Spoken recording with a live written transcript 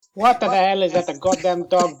What the hell is that a goddamn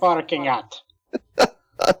dog barking at?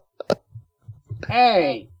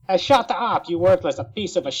 Hey, shut up, you worthless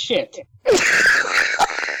piece of a shit.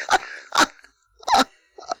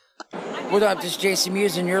 What up, this is Jason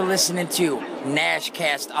Mewes, and you're listening to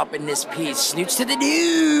Nashcast up in this piece. Snooch to the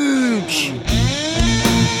nooch!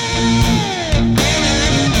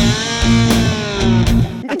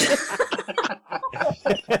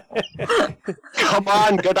 Come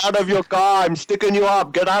on, get out of your car. I'm sticking you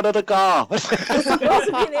up. Get out of the car. It's supposed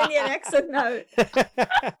to be an Indian accent now.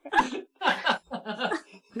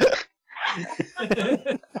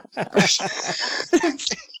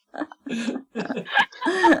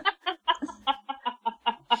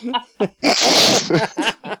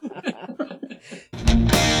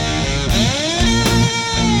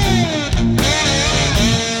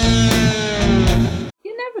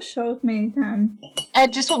 You never showed me, Dan.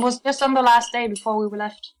 Just was just on the last day before we were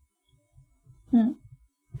left. Hmm.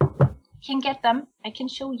 Can get them. I can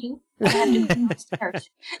show you. I have to go upstairs.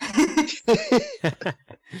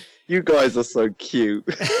 You guys are so cute.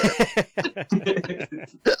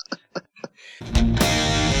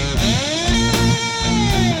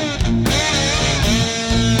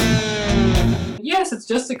 Yes, it's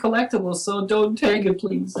just a collectible, so don't take it,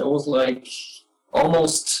 please. I was like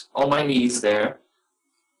almost on my knees there.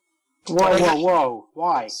 Whoa.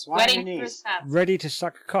 Why? Why on your Waiting for knees? his hat. Ready to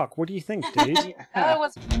suck a cock. What do you think, dude? Oh, it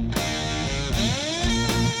was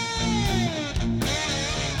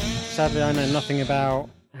Sadly, I know nothing about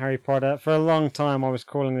Harry Potter. For a long time, I was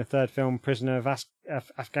calling the third film Prisoner of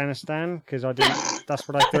Afghanistan, because I didn't. That's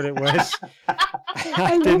what I thought it was.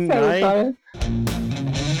 I didn't know.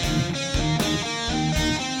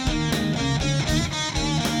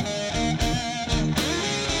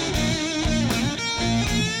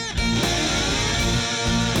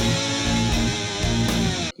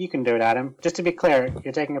 You can do it, Adam. Just to be clear,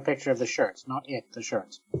 you're taking a picture of the shirts, not it, the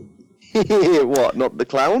shirts. What, not the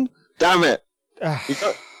clown? Damn it.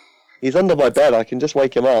 He's under my bed. I can just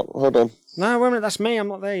wake him up. Hold on. No, wait a minute. That's me. I'm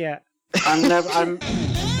not there yet. I'm...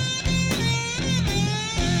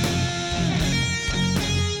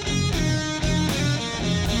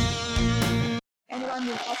 Anyone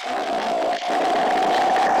who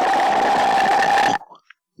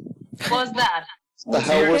what was that? The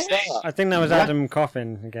hell was that? I think that was Adam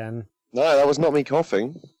coughing again. No, that was not me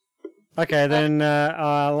coughing. Okay, then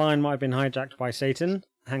our line might have been hijacked by Satan.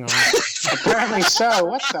 Hang on. Apparently so.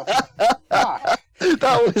 What the fuck?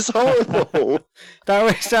 That was horrible.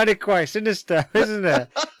 That sounded quite sinister, isn't it?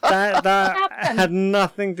 That had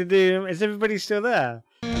nothing to do... Is everybody still there?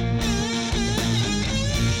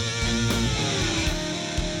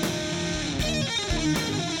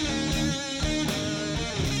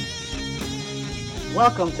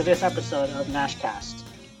 Welcome to this episode of Nashcast.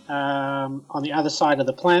 On the other side of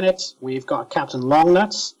the planet, we've got Captain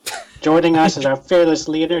Longnuts. Joining us is our fearless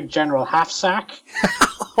leader, General Halfsack.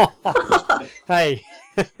 Hey.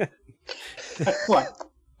 What?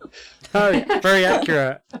 Oh, very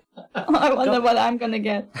accurate. I wonder what I'm gonna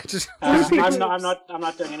get. I'm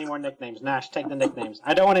not doing any more nicknames. Nash, take the nicknames.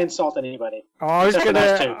 I don't want to insult anybody. Oh, I was Except for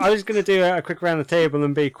Nash too. gonna do a quick round the table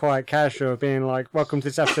and be quite casual, being like, "Welcome to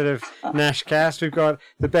this episode of Nashcast. We've got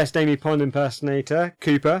the best Amy Pond impersonator,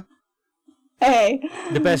 Cooper. Hey.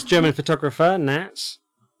 The best German photographer, Nats.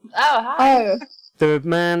 Oh, hi. Oh. The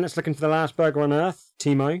man that's looking for the last burger on Earth,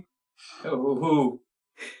 Timo. Oh,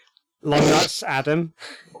 Longnuts, Adam.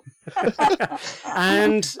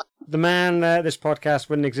 And the man this podcast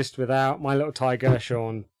wouldn't exist without, my little tiger,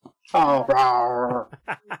 Sean. Oh, rawr.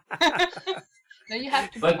 No, you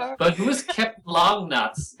have to. but who's kept long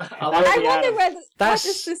nuts? I wonder what That's-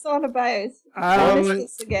 is this all about? What is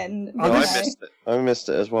this again? Oh, I this- missed it. I missed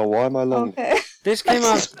it as well. Why am I long? Okay. This came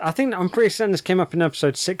up, I'm pretty certain this came up in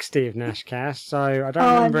episode 60 of Nashcast, so I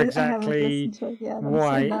don't remember I exactly haven't listened to it yet.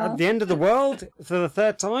 why. At the end of the world, for the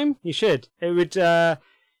third time, you should. It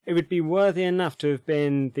would be worthy enough to have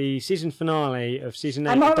been the season finale of season 8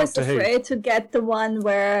 I'm of always Doctor Who. afraid to get the one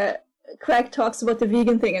where Craig talks about the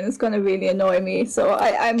vegan thing and it's going to really annoy me. So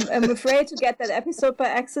I'm afraid to get that episode by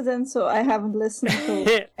accident, so I haven't listened to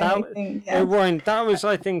anything yet. It won't. That was,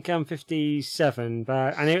 I think, 57,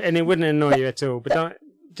 and it wouldn't annoy you at all. But don't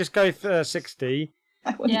just go for 60.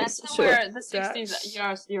 I wouldn't Yeah, be so somewhere sure. the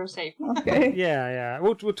 60s, you're safe. Okay. Yeah.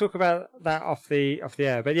 We'll talk about that off the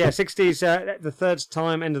air. But yeah, 60s, the third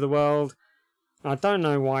time end of the world. I don't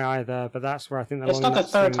know why either, but that's where I think the It's not the Longnuts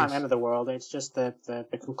third thing time end of the world, it's just the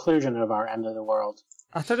conclusion of our end of the world.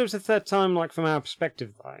 I thought it was the third time, like, from our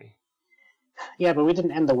perspective, though. Yeah, but we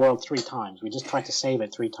didn't end the world 3 times. We just tried to save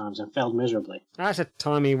it 3 times and failed miserably. That's a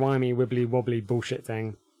timey-wimey, wibbly-wobbly bullshit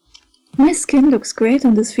thing. My skin looks great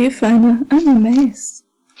on this viewfinder. I'm amazed.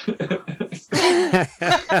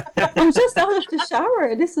 I'm just out of the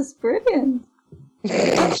shower. This is brilliant.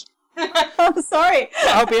 I'm sorry.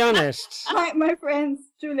 I'll be honest. My friends,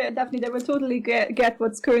 Julia and Daphne, they will totally get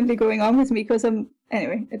what's currently going on with me because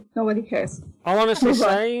anyway, nobody cares. I'll honestly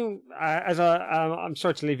say, I'm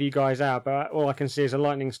sorry to leave you guys out, but all I can see is a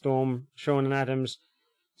lightning storm. Sean and Adam's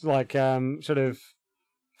like sort of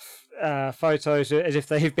photos as if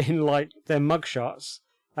they've been like their mugshots.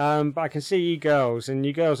 But I can see you girls, and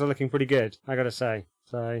you girls are looking pretty good, I gotta say.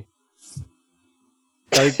 So.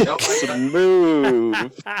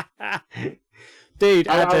 Move. Dude,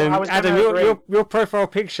 Adam, Adam, your profile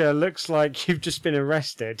picture looks like you've just been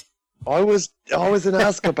arrested. I was in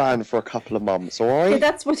Azkaban for a couple of months, alright? Yeah,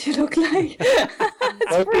 that's what you look like.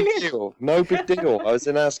 No big deal. No big deal. I was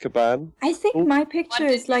in Azkaban. I think my picture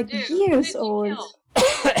is like years old.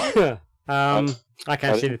 I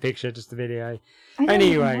can't see the picture, just the video.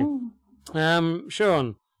 Anyway,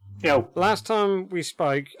 Sean. Yo. Last time we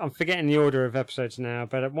spoke, I'm forgetting the order of episodes now,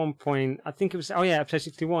 but at one point, I think it was, episode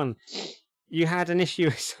 61, you had an issue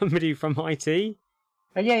with somebody from IT?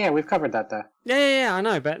 Yeah, we've covered that there. Yeah, I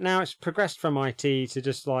know, but now it's progressed from IT to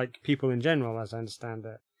just, like, people in general, as I understand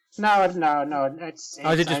it. No, it's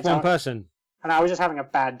Oh, is it just one person? And I was just having a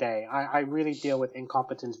bad day. I really deal with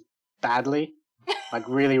incompetence badly. Like,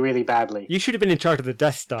 really, really badly. You should have been in charge of the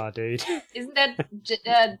Death Star, dude. Isn't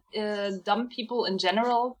that dumb people in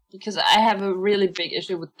general? Because I have a really big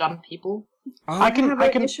issue with dumb people. I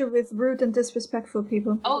have an issue with rude and disrespectful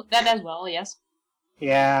people. Oh, that as well, yes.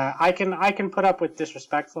 Yeah, I can put up with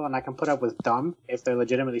disrespectful, and I can put up with dumb if they're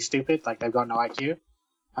legitimately stupid, like they've got no IQ.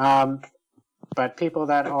 But people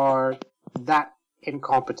that are that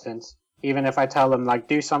incompetent, even if I tell them, like,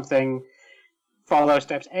 do something, follow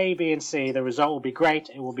steps A, B, and C, the result will be great,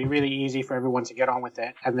 it will be really easy for everyone to get on with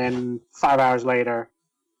it, and then 5 hours later,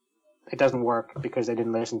 it doesn't work because they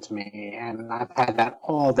didn't listen to me, and I've had that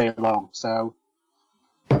all day long. So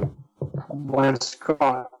when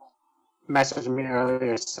Scott messaged me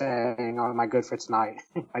earlier saying, "Oh, am I good for tonight?"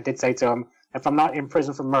 I did say to him, if I'm not in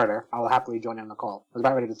prison for murder, I'll happily join in the call. I was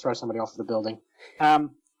about ready to throw somebody off the building. So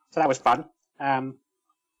that was fun.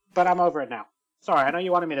 But I'm over it now. Sorry, I know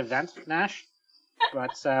you wanted me to vent, Nash,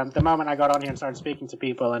 but the moment I got on here and started speaking to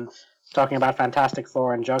people and talking about Fantastic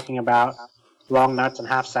Four and joking about long nuts and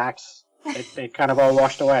half sacks, it kind of all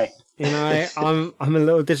washed away. You know, I'm a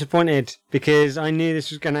little disappointed because I knew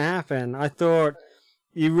this was going to happen. I thought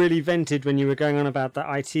you really vented when you were going on about that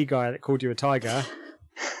IT guy that called you a tiger.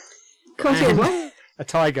 Called you what? A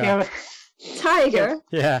tiger. Yeah. Tiger?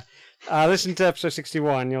 Yeah. Listen to episode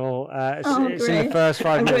 61. You'll. It's in the great. first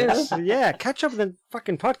 5 I will. minutes. Yeah, catch up with the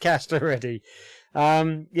fucking podcast already.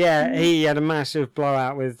 Yeah, he had a massive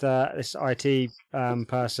blowout with this IT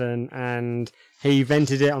person, and he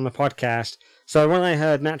vented it on the podcast. So when I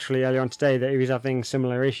heard naturally earlier on today that he was having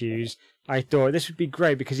similar issues, I thought this would be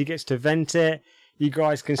great because he gets to vent it. You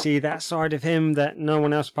guys can see that side of him that no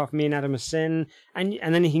one else apart from me and Adam has seen, and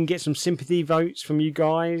then he can get some sympathy votes from you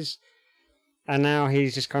guys. And now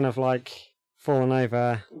he's just kind of like fallen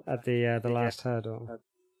over at the last hurdle.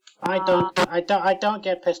 I don't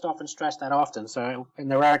get pissed off and stressed that often. So in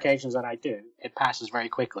the rare occasions that I do, it passes very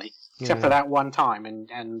quickly, except for that one time,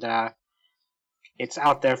 and it's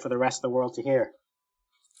out there for the rest of the world to hear.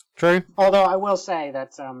 True. Although I will say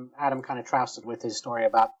that Adam kind of trounced with his story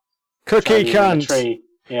about Cookie the cunt. tree.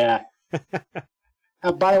 Yeah.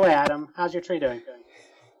 By the way, Adam, how's your tree doing?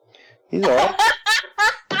 He's alright.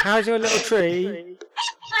 How's your little tree?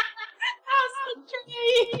 How's the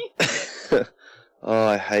tree? Oh,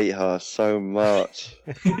 I hate her so much.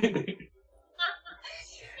 You know, they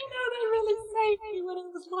really saved me when I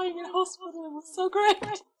was lying in hospital. It was so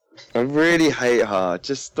great. I really hate her.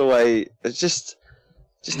 Just the way, just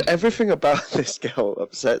everything about this girl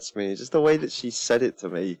upsets me. Just the way that she said it to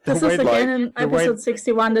me. This is again in episode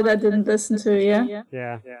 61 that I didn't listen to, yeah?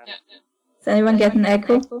 Yeah. Does anyone get an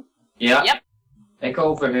echo? Yeah. Yep. Echo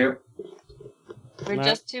over here. We're No.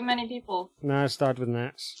 just too many people. No, start with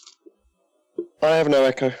Nats. I have no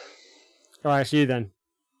echo. Alright, it's you then.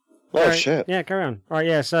 Oh Alright, shit. Yeah, carry on. Alright,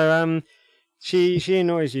 yeah, so she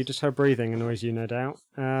annoys you, just her breathing annoys you, no doubt.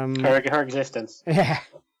 Her existence. Yeah.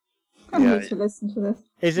 I need to listen to this.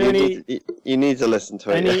 Is there You need to listen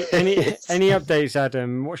to it. any updates,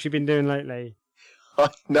 Adam? What's she been doing lately?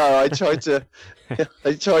 No, I tried to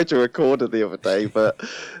record it the other day, but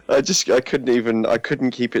I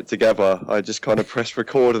couldn't keep it together. I just kind of pressed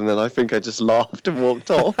record, and then I think I just laughed and walked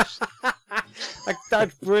off. Like,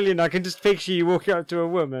 that's brilliant. I can just picture you walking up to a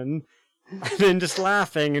woman and then just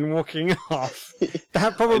laughing and walking off.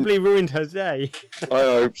 That probably ruined her day. I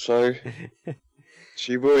hope so.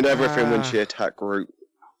 She ruined everything when she attacked Groot.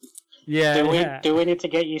 Yeah. Do we need to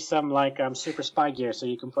get you some super spy gear so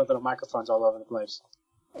you can put little microphones all over the place?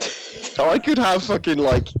 I could have fucking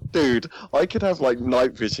dude. I could have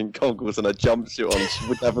night vision goggles and a jumpsuit on. She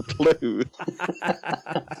wouldn't have a clue.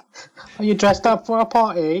 Are you dressed up for a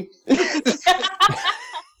party?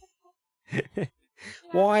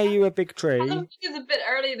 Why are you a big tree? Halloween is a bit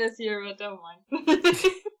early this year, but don't mind.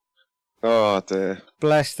 Oh dear.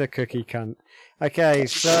 Bless the cookie cunt. Okay,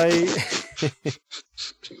 so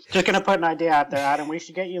Just gonna put an idea out there, Adam. We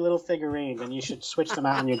should get you little figurines, and you should switch them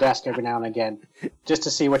out on your desk every now and again, just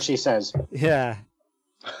to see what she says. yeah.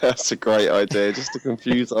 That's a great idea, just to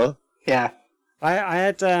confuse her. Yeah. I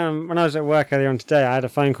had when I was at work earlier on today, I had a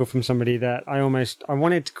phone call from somebody that I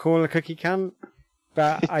wanted to call a cookie cunt,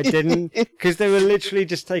 but I didn't because they were literally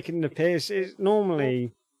just taking the piss. It's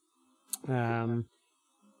normally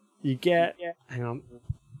you get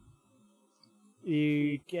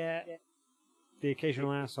the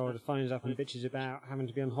occasional asshole that phones up and bitches about having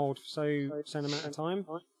to be on hold for certain amount of time,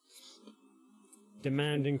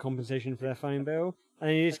 demanding compensation for their phone bill. And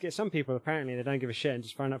then you just get some people, apparently, they don't give a shit and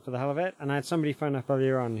just phone up for the hell of it. And I had somebody phone up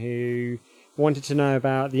earlier on who wanted to know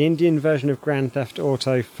about the Indian version of Grand Theft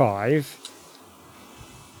Auto 5,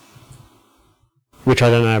 which I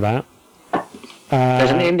don't know about. There's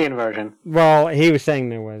an Indian version. Well, he was saying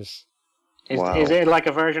there was. Is it like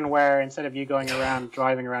a version where instead of you going around,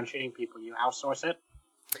 driving around shooting people, you outsource it?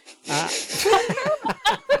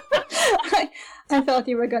 I thought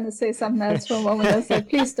you were going to say something else for a moment. I was like,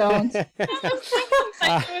 please don't. Like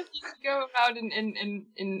go around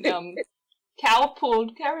in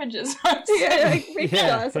cow-pulled carriages. Yeah, like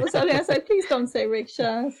rickshaws or something. I was like, please don't say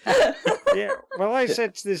rickshaws. Yeah, well, I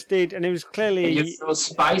said to this dude, and it was clearly... You throw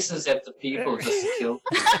spices at the people just to kill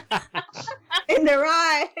them. In their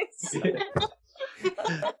eyes.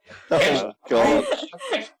 Oh god.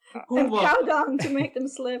 And cow dung to make them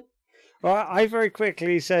slip. Well, I very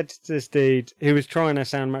quickly said to this dude, who was trying to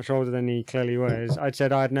sound much older than he clearly was, I'd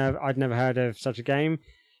said I'd never heard of such a game,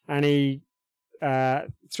 and he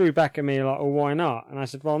threw back at me like, "Oh, why not?" And I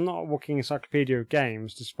said, "Well, I'm not a walking encyclopedia of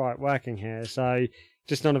games, despite working here, so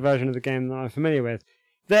just not a version of the game that I'm familiar with."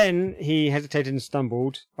 Then he hesitated and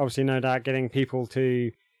stumbled, obviously no doubt getting people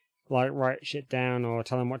to write shit down or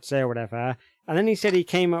tell him what to say or whatever. And then he said he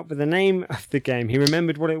came up with the name of the game. He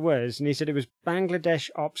remembered what it was, and he said it was Bangladesh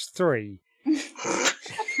Ops 3.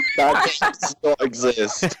 That does not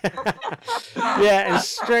exist. Yeah, and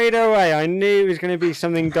straight away I knew it was going to be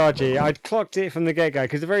something dodgy. I'd clocked it from the get-go,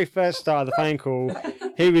 because the very first start of the phone call,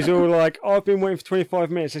 he was all like, "Oh, I've been waiting for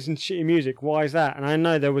 25 minutes, listening to shitty music, why is that?" And I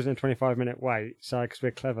know there wasn't a 25-minute wait, so because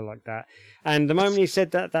we're clever like that. And the moment he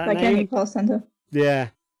said that like name... any call center.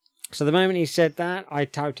 Yeah. So the moment he said that, I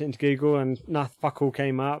typed it into Google and fuck all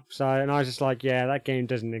came up. And I was just like, yeah, that game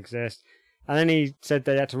doesn't exist. And then he said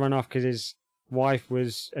they had to run off because his wife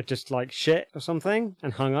was just shit or something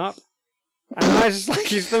and hung up. And I was just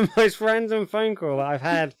like, it's the most random phone call that I've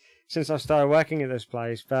had since I started working at this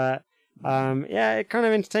place. But yeah, it kind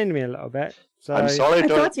of entertained me a little bit. So I'm sorry, I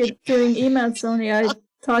thought you were doing emails only. I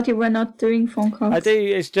thought you were not doing phone calls. I do.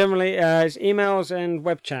 It's generally it's emails and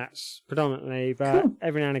web chats predominantly, but Cool.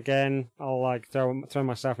 every now and again I'll throw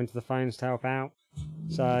myself into the phones to help out.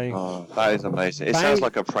 So Oh, that is amazing. It sounds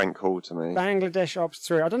like a prank call to me. Bangladesh Ops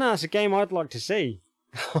 3. I don't know. It's a game I'd like to see.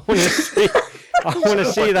 I want to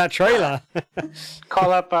see that trailer.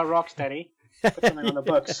 Call up Rocksteady. Put something on the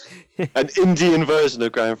books. An Indian version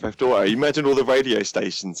of Grand Theft Auto. You imagine all the radio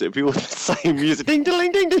stations. It'd be all the same music. Ding,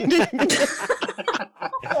 ding, ding, ding, ding.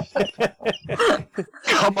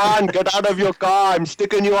 Come on, get out of your car. I'm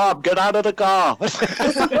sticking you up. Get out of the car. It's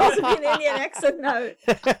supposed to be an Indian accent now.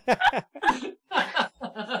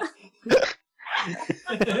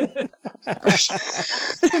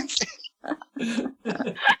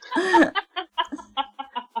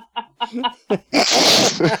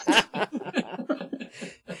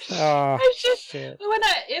 Oh, I should, shit.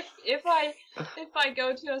 if I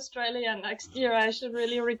go to Australia next year, I should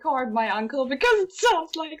really record my uncle because it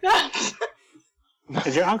sounds like that.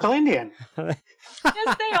 Is your uncle Indian? Yes,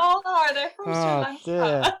 they all are. They're from Oh, Sri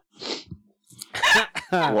Lanka.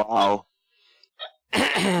 Wow.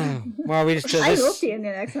 Well, we just took I love this. the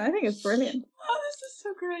Indian accent. I think it's brilliant. Oh, this is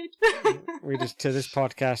so great. We just took this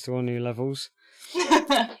podcast to all new levels.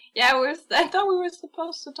 Yeah, I thought we were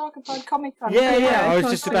supposed to talk about Comic Con. Yeah. I was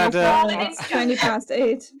thought just so. about to. It's 20 past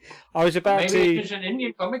 8. I was about Maybe to. it's an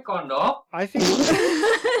Indian Comic Con, no? I think.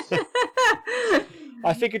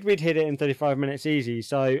 I figured we'd hit it in 35 minutes easy,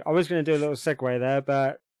 so I was going to do a little segue there,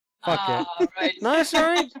 but Fuck it. Right. No, it's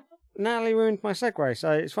alright. Natalie ruined my segue,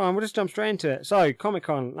 so it's fine. We'll just jump straight into it. So, Comic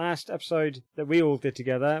Con, last episode that we all did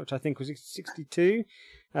together, which I think was 62.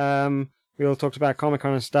 We all talked about Comic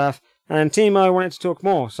Con and stuff, and Timo wanted to talk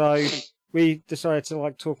more, so we decided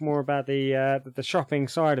to talk more about the shopping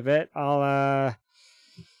side of it.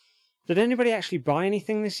 Did anybody actually buy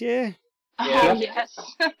anything this year? Oh, yes.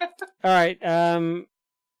 All right.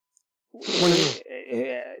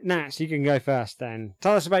 Nats, you can go first then.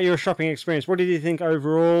 Tell us about your shopping experience. What did you think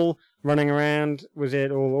overall, running around? Was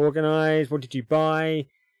it all organised? What did you buy?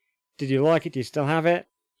 Did you like it? Do you still have it?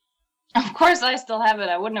 Of course I still have it.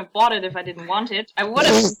 I wouldn't have bought it if I didn't want it. I would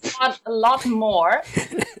have bought a lot more.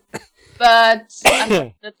 But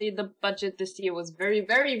unfortunately, the budget this year was very,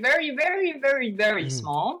 very, very, very, very, very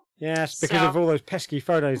small. Yes, because of all those pesky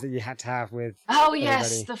photos that you had to have with. Oh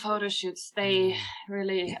yes, the photo shoots. They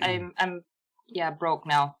really. I'm broke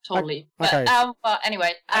now. Totally. Okay. But well,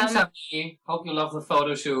 anyway. Thanks, Abby. Hope you love the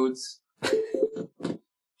photo shoots. Of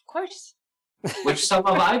course. Which some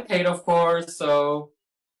of I paid, of course. So.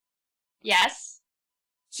 Yes.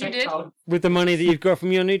 Check You did. out. With the money that you've got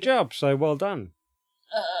from your new job, so well done.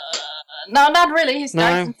 No, not really. He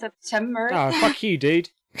starts No. in September. Oh, fuck you,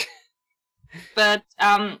 dude. But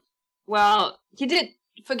well, he did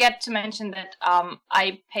forget to mention that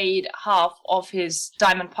I paid half of his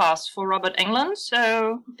diamond pass for Robert Englund,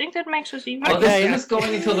 so I think that makes us even. Well, Okay, this is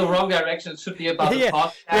going into the wrong direction. It should be about the Yeah,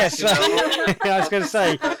 podcast. Yes, you know? I was going to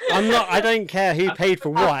say, I don't care who paid for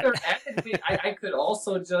what. After editing, I could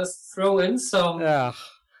also just throw in some, Ugh.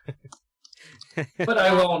 but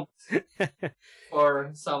I won't.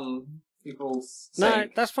 For some people's No,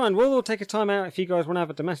 sake. that's fine. We'll all take a time out if you guys want to have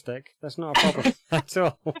a domestic. That's not a problem at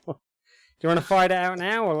all. Do you want to fight it out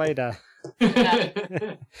now or later?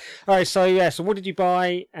 All right, so what did you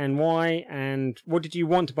buy and why, and what did you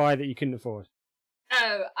want to buy that you couldn't afford?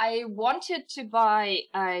 Oh, I wanted to buy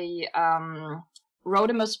a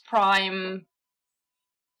Rodimus Prime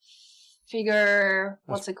figure.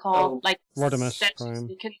 What's it called? Like Rodimus that Prime.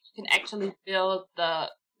 You can actually build the.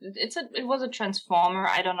 It was a transformer.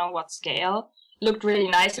 I don't know what scale. Looked really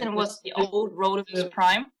nice, and it was the old Rodimus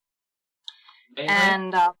Prime.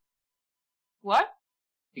 And what?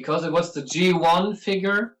 Because it was the G1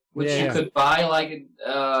 figure, which you could buy like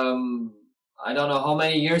I don't know how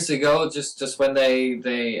many years ago, just when they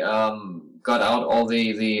got out all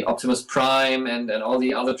the Optimus Prime and all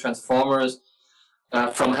the other Transformers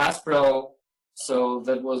from Hasbro. So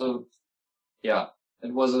that was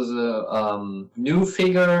it was a new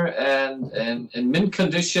figure and in mint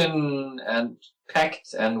condition and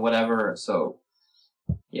packed and whatever. So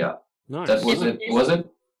yeah, Nice. that was it. Was it?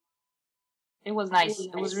 It was nice.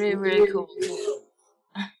 It was really, really cool.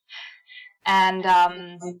 And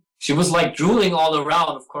She was like drooling all around.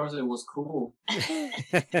 Of course, it was cool.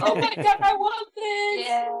 oh my god, I want this!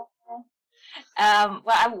 Yeah.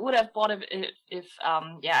 Well, I would have bought it if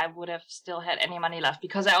I would have still had any money left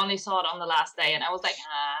because I only saw it on the last day and I was like,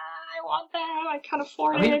 I want that. I can't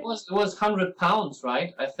afford I mean, it. it was £100,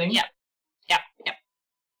 right? I think. Yeah.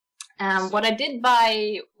 What I did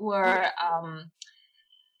buy were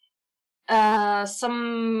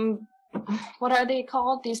some, what are they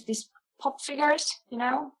called? These pop figures, you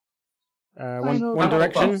know? One I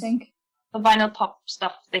Direction. think. The vinyl pop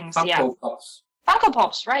stuff things, yeah. Funko Pops. Funko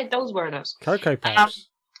Pops, right? Those were those. Cocoa Pops.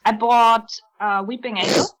 I bought Weeping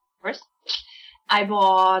Angel first. I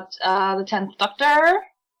bought the 10th Doctor,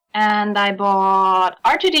 and I bought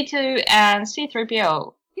R2-D2 and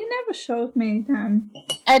C-3PO. You never showed me them.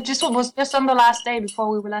 It was just on the last day before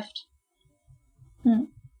we left. Hmm.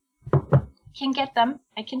 Can get them.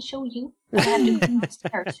 I can show you. I have to go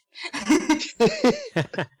upstairs.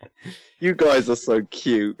 You guys are so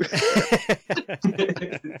cute.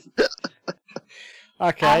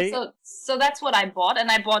 Okay. So that's what I bought, and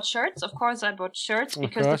I bought shirts. Of course, I bought shirts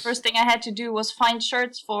because the first thing I had to do was find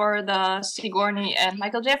shirts for the Sigourney and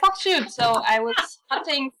Michael J. Fox shoot. So I was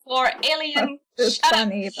hunting for alien. It's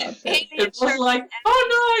funny about this. It was like, oh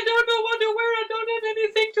no, I don't know what to wear. I don't have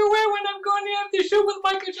anything to wear when I'm going to have the shoot with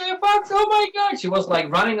Michael J. Fox. Oh my god. She was like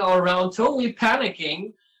running all around, totally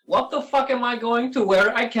panicking. What the fuck am I going to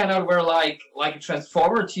wear? I cannot wear like a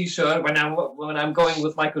Transformer T-shirt when I'm going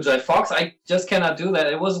with Michael J. Fox. I just cannot do that.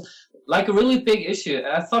 It was like a really big issue, and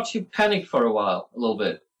I thought she panicked for a while, a little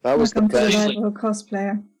bit. That was the Welcome to the best. rival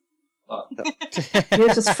cosplayer. Oh.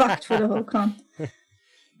 You're just fucked for the whole con.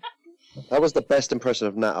 That was the best impression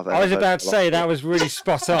of Nat I've ever I was heard. about to say that was really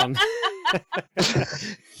spot on.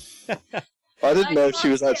 I didn't know if she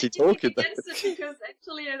was actually talking. Against it because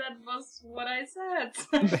actually that was what I said.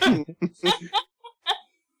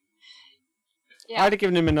 Yeah. I'd have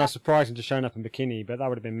given him a nice surprise and just shown up in bikini, but that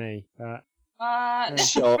would have been me. But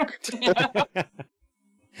Shocked.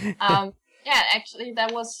 Yeah, actually,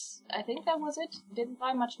 I think that was it. Didn't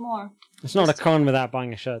buy much more. it's not a con without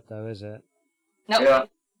buying a shirt, though, is it? No. Yeah.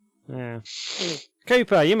 Yeah.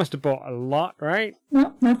 Cooper, you must have bought a lot, right?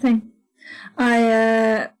 No, nothing.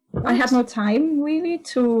 I had no time really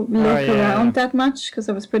to look around that much because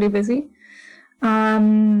I was pretty busy.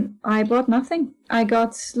 I bought nothing. I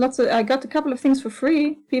got a couple of things for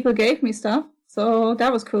free. People gave me stuff, so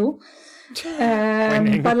that was cool.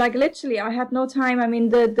 But like literally, I had no time. I mean,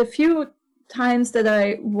 the few times that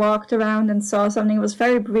I walked around and saw something was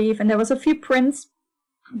very brief, and there was a few prints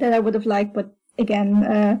that I would have liked, but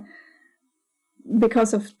again,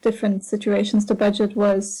 because of different situations, the budget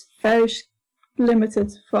was very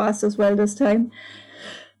limited for us as well this time.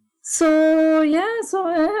 So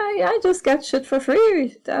I just get shit for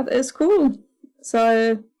free. That is cool.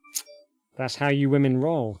 So that's how you women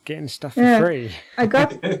roll, getting stuff for free. I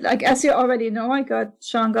got, like, as you already know,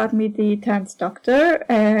 Sean got me the 10th Doctor,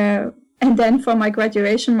 and then for my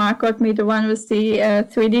graduation, Mark got me the one with the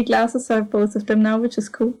 3D glasses. So I have both of them now, which is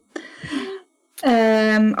cool.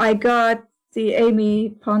 I got the Amy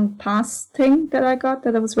Pond Pass thing that I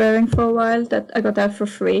was wearing for a while. That I got that for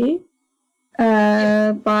free.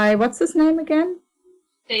 By what's his name again?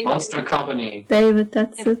 David. Monster Company. David,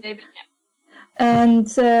 that's it. David,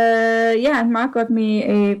 And and Mark got me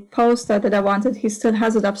a poster that I wanted. He still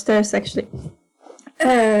has it upstairs, actually.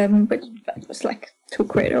 But it was like £2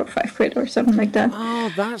 or £5 or something like that.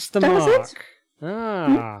 Oh, that's the that mark. Was it?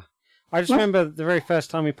 Ah. I just remember the very first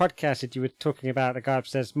time we podcasted, you were talking about the guy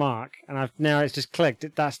upstairs, Mark, and now it's just clicked.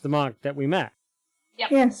 That's the Mark that we met.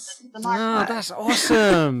 Yep. Yes. The mark. Oh, that's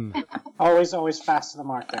awesome. Always fast to the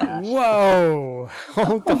mark there, Ash. Whoa.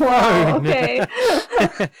 Hold the phone. Wow, okay.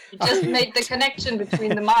 You just made the connection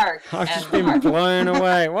between the mark I've and just been blown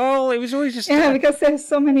away. Well, it was always just... Yeah, because there's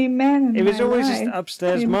so many men. It was always just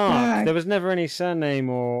upstairs in Mark. Prague. There was never any surname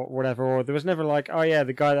or whatever, or there was never like, oh yeah,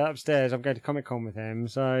 the guy that upstairs, I'm going to Comic-Con with him,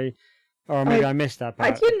 so... Or maybe I missed that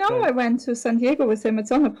part. I went to San Diego with him.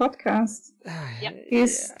 It's on a podcast. Yep.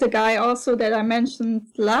 He's the guy also that I mentioned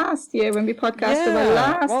last year when we podcasted about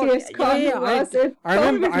last year's con. I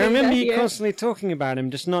remember you constantly talking about him,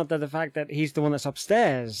 just not that the fact that he's the one that's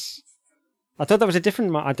upstairs. I thought that was a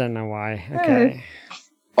different... I don't know why. Okay.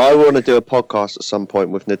 I want to do a podcast at some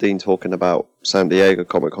point with Nadine talking about San Diego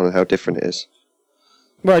Comic Con and how different it is.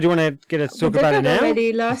 Well, do you want to get us to talk about it now?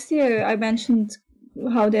 Already last year I mentioned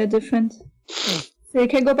how they're different. So you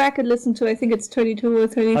can go back and listen to, I think it's 22 or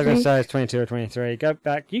 33. I was going to say it's 22 or 23. Go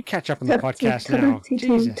back. You catch up on the podcast now.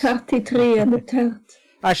 33 and the third.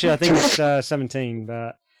 Actually, I think it's 17,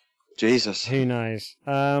 but... Jesus. Who knows?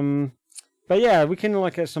 But yeah, we can,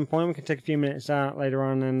 like, at some point, we can take a few minutes out later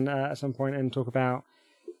on and at some point and talk about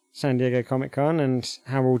San Diego Comic-Con and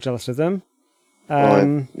how we're all jealous of them.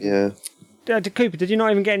 Yeah. Cooper, did you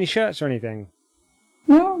not even get any shirts or anything?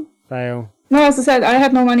 No. Fail. No, as I said, I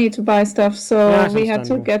had no money to buy stuff, so we had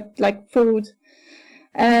to get, like, food.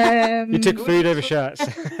 You took food over shirts.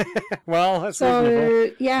 Well, that's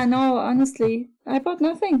reasonable. Yeah, no, honestly, I bought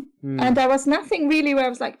nothing. And there was nothing really where I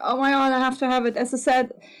was like, oh my god, I have to have it. As I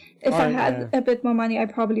said, if I had a bit more money, I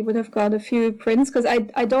probably would have got a few prints, because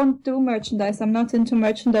I don't do merchandise. I'm not into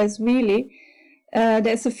merchandise, really.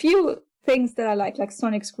 There's a few things that I like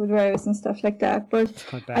sonic screwdrivers and stuff like that, but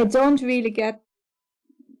I don't really get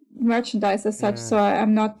merchandise as such, so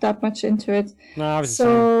I'm not that much into it. No, I was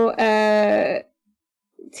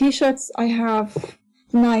t-shirts, I have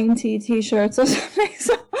 90 t-shirts or something,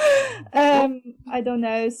 so I don't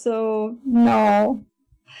know, so no.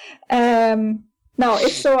 No,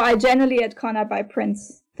 if so, I generally at con I buy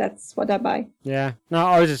prints. That's what I buy. Yeah, no,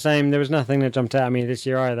 I was the same. There was nothing that jumped out at me this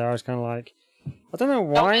year either. I was kind of like, I don't know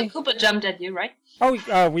why. Cooper jumped at you, right? Oh,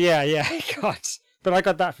 yeah, God. But I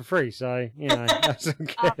got that for free, so, you know, that's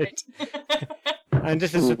good. And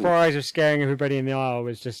just the surprise of scaring everybody in the aisle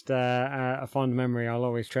was just a fond memory I'll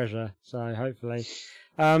always treasure, so hopefully.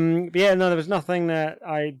 But yeah, no, there was nothing that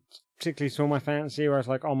I particularly saw my fancy where I was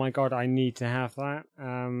like, oh my god, I need to have that.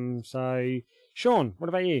 So, Sean, what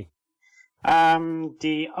about you? What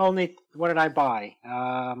did I buy?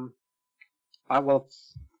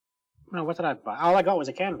 What did I buy? All I got was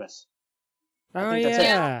a canvas. Oh,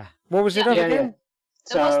 yeah. What was it of again? Yeah.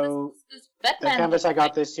 So the canvas I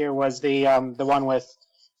got this year was the one with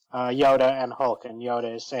Yoda and Hulk, and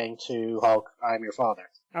Yoda is saying to Hulk, "I'm your father."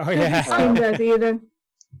 Oh yeah. I haven't seen that either.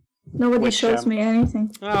 Nobody shows me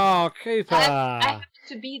anything. Oh, Cooper! I have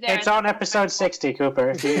to be there. It's on episode 60, Cooper.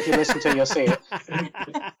 If you listen to it, you'll see it.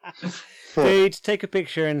 Dude, take a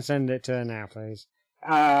picture and send it to her now, please.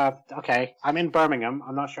 Okay. I'm in Birmingham.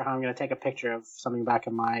 I'm not sure how I'm going to take a picture of something back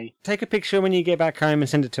in my... Take a picture when you get back home and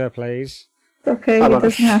send it to her, please. Okay, he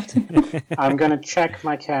doesn't have to. I'm going to check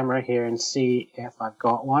my camera here and see if I've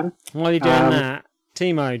got one. While you're doing that,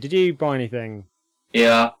 Timo, did you buy anything?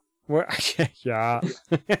 Yeah. Yeah.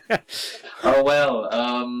 Oh well.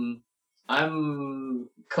 I'm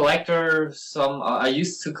collector. I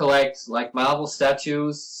used to collect like Marvel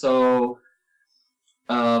statues, so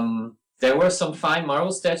there were some fine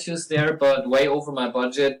Marvel statues there, but way over my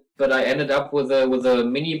budget. But I ended up with a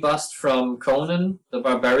mini bust from Conan the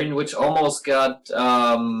Barbarian, which almost got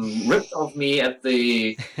ripped off me at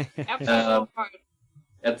the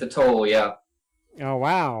toll. Yeah. Oh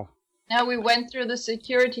wow. No, we went through the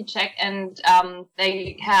security check, and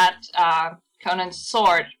they had Conan's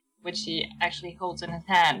sword, which he actually holds in his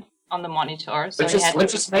hand on the monitor. So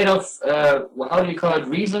which is made of how do you call it?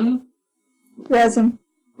 Resin.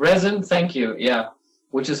 Resin. Thank you. Yeah.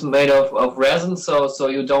 Which is made of resin, so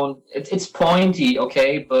you don't. It's pointy,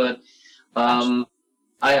 okay, but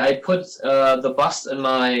I put the bust in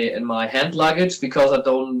my hand luggage because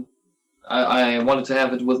I wanted to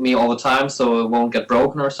have it with me all the time so it won't get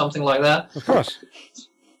broken or something like that. Of course.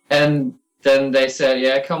 And then they said,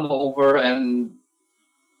 "Yeah, come over." And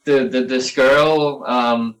this girl,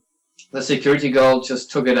 the security girl,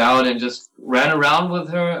 just took it out and just ran around with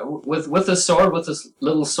her with the sword, with this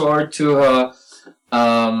little sword to her.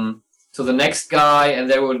 To the next guy, and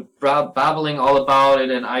they were babbling all about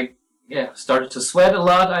it, and I started to sweat a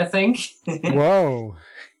lot, I think. Whoa.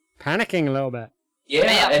 Panicking a little bit.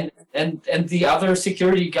 Yeah, and the other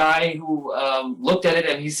security guy who looked at it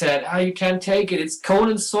and he said, you can't take it. It's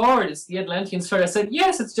Conan's sword. It's the Atlantean sword. I said,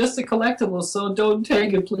 yes, it's just a collectible, so don't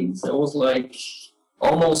take it, please. I was like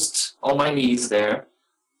almost on my knees there.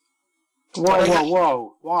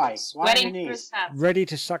 Whoa. Why? Why Sweating on your through knees? that. Ready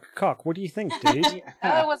to suck cock. What do you think, dude?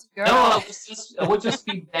 Oh, it was a girl. No, I would just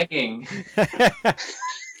be begging.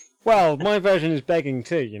 Well, my version is begging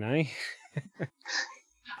too, you know.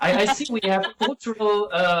 I see we have cultural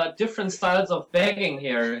different styles of begging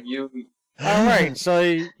here. All right, so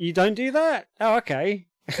you don't do that? Oh, okay.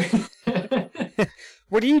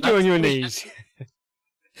 What do you do on your knees?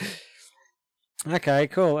 Okay,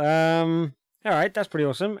 cool. All right, that's pretty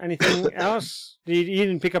awesome. Anything else? You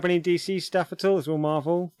didn't pick up any DC stuff at all? It's all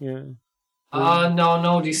Marvel? Yeah.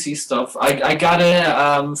 No DC stuff. I got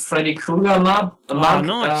a Freddy Krueger mug.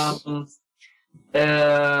 Nice.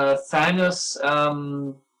 Thanos,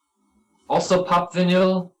 also pop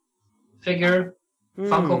vinyl figure,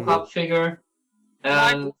 Funko Pop figure,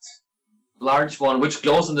 and large one which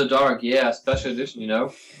glows in the dark. Yeah, special edition. You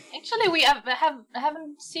know. Actually, we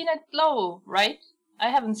haven't seen it glow, right? I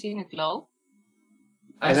haven't seen it glow.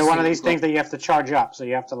 Is it one of these things that you have to charge up? So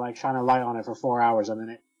you have to like shine a light on it for 4 hours and then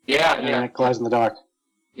it it glows in the dark.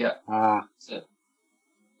 Yeah. That's it.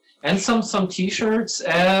 And some T-shirts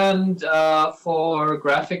and for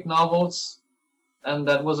graphic novels, and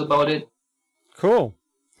that was about it. Cool.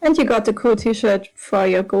 And you got the cool T-shirt for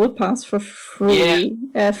your gold pass for free.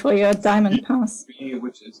 For your diamond pass. Free,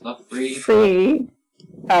 which is not free. Free.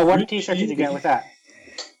 What T-shirt did you get with that?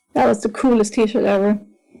 That was the coolest T-shirt ever.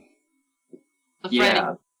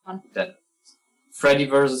 Yeah, that Freddy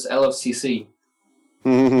versus LFCC.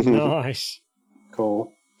 Nice.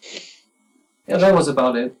 Cool. Yeah, that was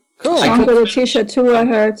about it. Cool. I got a T-shirt too. I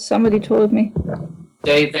heard somebody told me.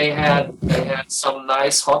 They had some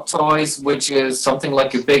nice Hot Toys, which is something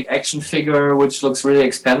like a big action figure, which looks really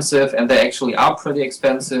expensive, and they actually are pretty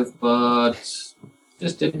expensive, but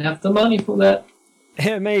just didn't have the money for that.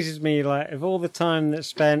 It amazes me, like, of all the time that's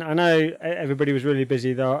spent. I know everybody was really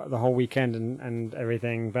busy the whole weekend and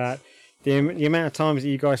everything, but the amount of times that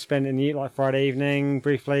you guys spent in the like Friday evening,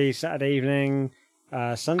 briefly Saturday evening,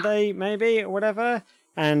 Sunday maybe or whatever,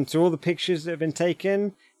 and to all the pictures that have been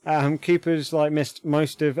taken, Cooper's like missed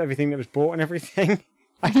most of everything that was bought and everything.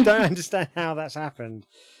 I don't understand how that's happened.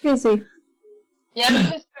 Busy. Yeah,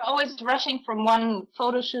 because we're always rushing from one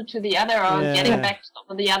photo shoot to the other or getting back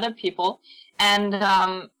to the other people. And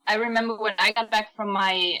I remember when I got back from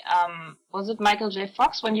my, was it Michael J.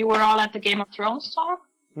 Fox, when you were all at the Game of Thrones talk?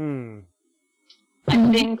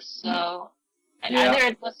 I think so. Yeah. Either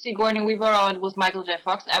it was Sigourney Weaver or it was Michael J.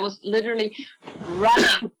 Fox. I was literally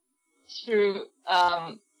running through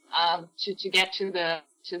to get to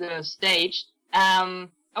the stage. I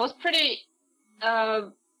was pretty.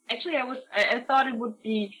 Actually, I thought it would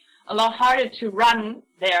be a lot harder to run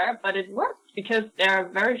there, but it worked because there are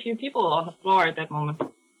very few people on the floor at that moment.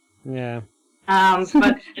 Yeah.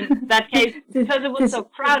 But in that case, because it was so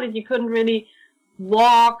crowded, you couldn't really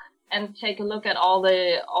walk and take a look at all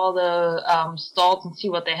the stalls and see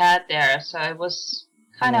what they had there. So it was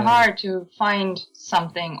kind of hard to find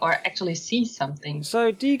something or actually see something.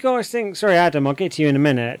 So, do you guys think? Sorry, Adam, I'll get to you in a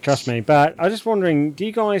minute. Trust me. But I was just wondering, do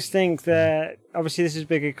you guys think that obviously this is a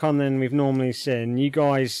bigger con than we've normally seen? You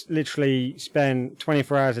guys literally spend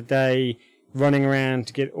 24 hours a day running around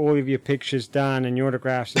to get all of your pictures done and your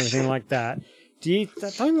autographs and everything like that.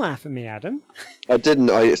 Don't laugh at me, Adam. I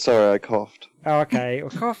didn't. Sorry, I coughed. Oh, okay.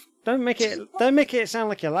 Well, cough. Don't make it sound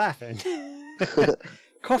like you're laughing.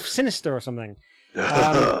 Cough sinister or something.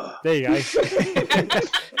 There you go.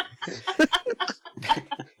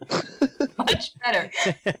 Much better.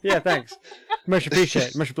 Yeah, thanks. Much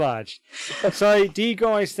appreciated. Much obliged. So, do you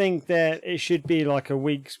guys think that it should be like a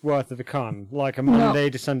week's worth of a con, like a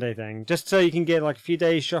Monday to Sunday thing, just so you can get like a few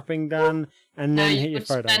days shopping done and then hit your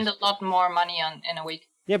photos? You would spend a lot more money in a week.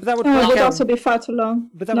 Yeah, but that would. It would also be far too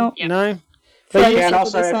long. But that no. No. Friday, yeah, and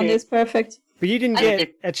also Saturday, Sunday is perfect. But you didn't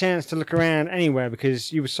get a chance to look around anywhere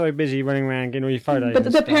because you were so busy running around getting all your photos. But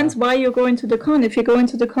it depends why you're going to the con. If you're going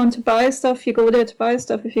to the con to buy stuff, you go there to buy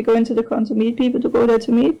stuff. If you're going to the con to meet people, to go there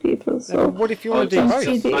to meet people. So what if you want to do both?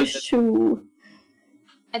 See the issue.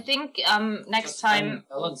 I think next time.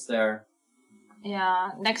 Balance there.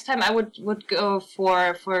 Yeah, next time I would go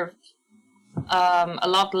for a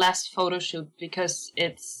lot less photo shoot because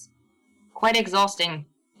it's quite exhausting.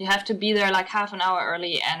 You have to be there like half an hour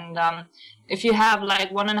early, and if you have like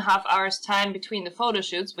 1.5 hours time between the photo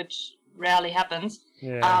shoots, which rarely happens,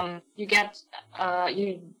 you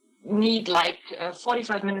need like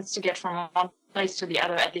 45 minutes to get from one place to the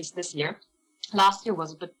other. At least this year. Last year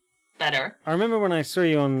was a bit better. I remember when I saw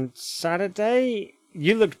you on Saturday.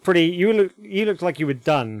 You looked pretty. You looked like you were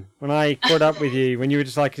done when I caught up with you. When you were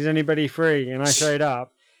just like, "Is anybody free?" And I showed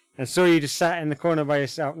up. And saw you just sat in the corner by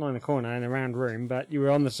yourself, not in the corner, in a round room, but you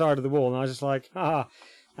were on the side of the wall, and I was just like, ah.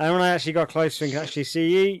 And when I actually got closer and could actually see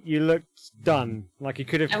you, you looked done. Like you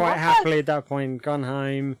could have quite happily at that point gone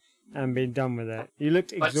home and been done with it. You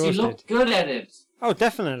looked exhausted. But you looked good at it. Oh,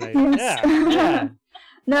 definitely. Yes. Yeah.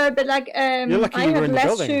 No, but like I had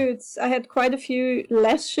less shoots. I had quite a few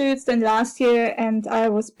less shoots than last year, and I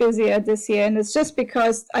was busier this year. And it's just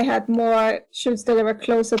because I had more shoots that were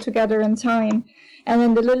closer together in time. And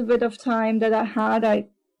in the little bit of time that I had, I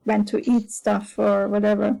went to eat stuff or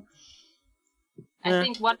whatever. I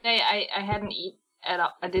think one day I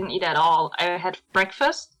didn't eat at all. I had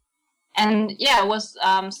breakfast, and it was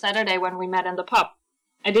Saturday when we met in the pub.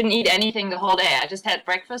 I didn't eat anything the whole day. I just had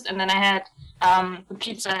breakfast, and then I had the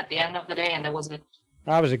pizza at the end of the day, and that was it.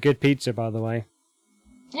 That was a good pizza, by the way.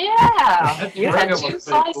 Yeah, you had 2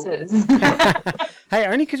 slices. Hey,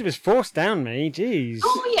 only because it was forced down me. Jeez.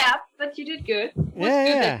 Oh yeah, but you did good.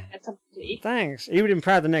 Yeah. Had something to eat. Thanks. You would have been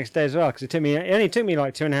proud the next day as well, because it only took me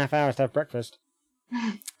like 2.5 hours to have breakfast.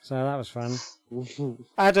 So that was fun.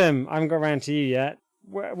 Adam, I haven't got around to you yet.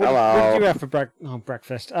 What did you have for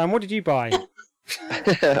breakfast? What did you buy?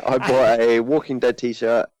 I bought a Walking Dead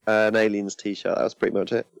t-shirt, an Aliens t-shirt. That was pretty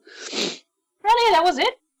much it. Really? That was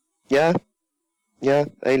it? Yeah. Yeah,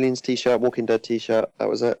 Aliens t-shirt, Walking Dead t-shirt. That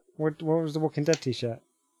was it. What was the Walking Dead t-shirt?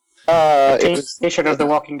 It was t-shirt of The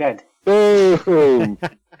Walking Dead. Boom!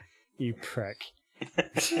 You prick.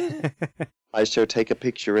 I shall take a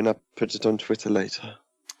picture and I'll put it on Twitter later.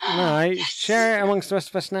 No, share it amongst the rest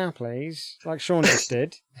of us now, please. Like Sean just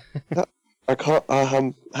did. I can't.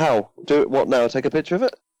 How? Do it? What now? Take a picture of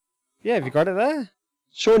it? Yeah, have you got it there?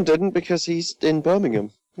 Sean didn't because he's in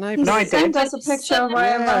Birmingham. He sent us a picture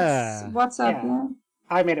via WhatsApp. Yeah.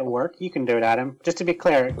 I made it work. You can do it, Adam. Just to be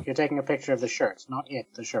clear, you're taking a picture of the shirts, not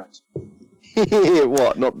the shirts.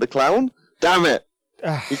 What? Not the clown? Damn it!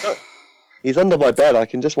 He's under my bed. I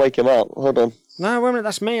can just wake him up. Hold on. No, wait a minute.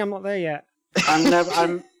 That's me. I'm not there yet.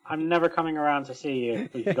 I'm never coming around to see you.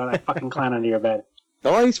 You've got that fucking clown under your bed.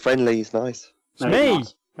 No, he's friendly. He's nice. It's me,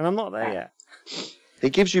 and I'm not there yet. He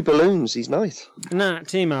gives you balloons. He's nice. Nah,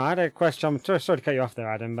 Timo, I had a question. I'm sorry to cut you off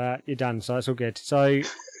there, Adam, but you're done, so it's all good. So,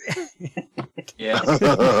 yeah.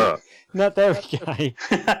 No, there we go.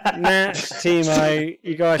 Nat, Timo,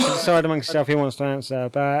 you guys can decide amongst yourself who wants to answer.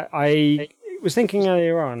 But I was thinking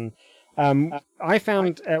earlier on, I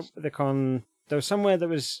found at the con there was somewhere that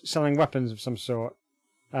was selling weapons of some sort.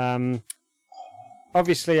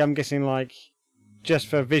 Obviously, I'm guessing like just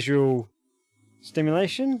for visual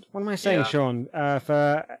stimulation. What am I saying, Sean?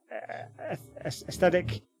 For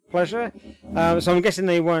aesthetic pleasure. So I'm guessing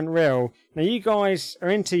they weren't real. Now you guys are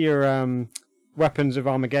into your weapons of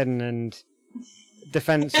Armageddon and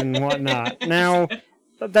defense and whatnot. Now,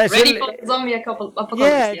 ready for zombie apocalypse.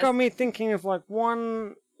 Yeah, it got me thinking of like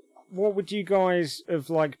one. What would you guys have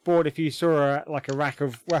like bought if you saw a rack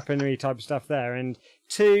of weaponry type stuff there? And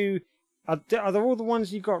two, are there all the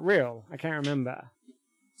ones you got real? I can't remember.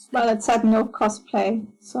 Well, it said no cosplay,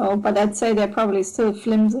 so but I'd say they're probably still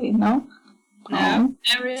flimsy, no? No,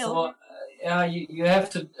 they're real. So, you have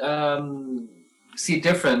to see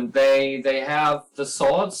different. They have the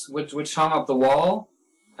swords which hung up the wall,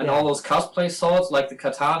 and all those cosplay swords like the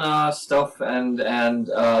katana stuff and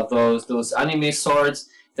those anime swords.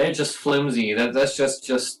 They're just flimsy. That's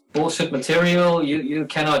just bullshit material. You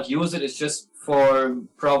cannot use it. It's just for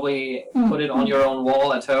probably put it on your own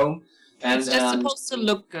wall at home. And It's just supposed to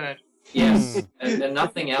look good. yes, and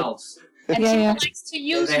nothing else. And he likes to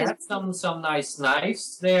use They his. have some nice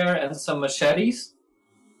knives there and some machetes,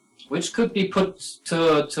 which could be put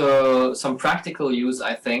to some practical use,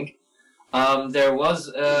 I think. There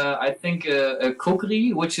was, I think, a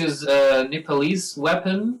kukri, which is a Nepalese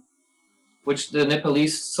weapon, which the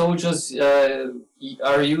Nepalese soldiers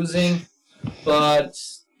are using. But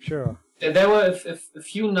Sure. there were a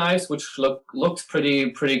few knives which looked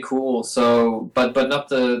pretty cool. So, but not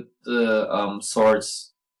the swords.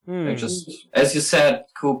 They're just, as you said,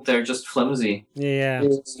 Coop. They're just flimsy. Yeah.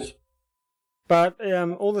 But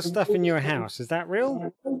all the stuff in your house, is that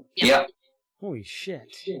real? Yeah. Holy shit.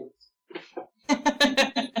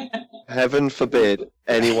 Heaven forbid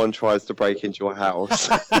anyone tries to break into your house.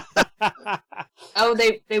 Oh,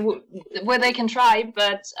 they can try,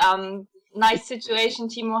 but nice situation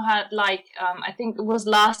Timo had, like, I think it was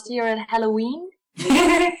last year at Halloween.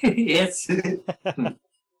 Yes.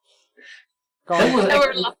 That was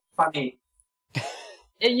actually funny.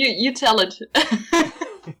 You tell it.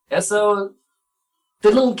 Yeah, so the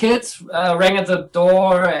little kids rang at the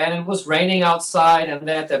door, and it was raining outside, and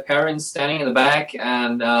they had their parents standing in the back,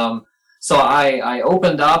 and so I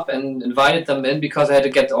opened up and invited them in because I had to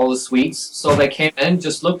get all the sweets. So they came in,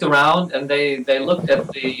 just looked around, and they looked at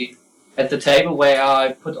the table where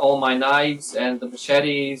I put all my knives and the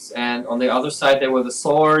machetes, and on the other side there were the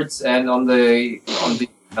swords, and on the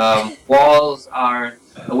walls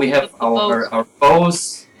we have our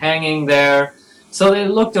bows hanging there. So they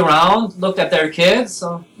looked around, looked at their kids.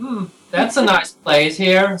 So, that's a nice place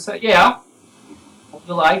here. So yeah,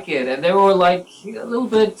 you like it. And they were like a little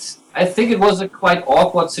bit. I think it was a quite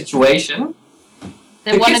awkward situation.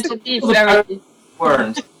 They wanted to be very.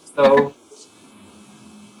 Weren't so.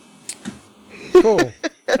 Cool.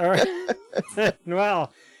 All right.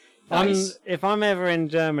 Well, Nice. if I'm ever in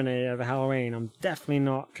Germany over Halloween, I'm definitely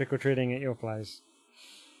not trick-or-treating at your place.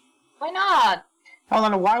 Why not? Hold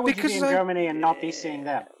on, why would Because you be in I- Germany and not be seeing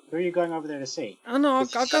them? Who are you going over there to see? Oh no,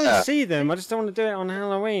 I'll go and see them. I just don't want to do it on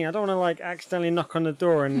Halloween. I don't want to like accidentally knock on the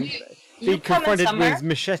door and You be come in confronted summer. with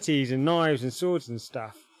machetes and knives and swords and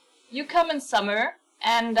stuff. You come in summer,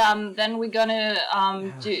 and then we're gonna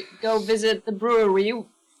go visit the brewery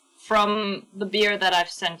from the beer that I've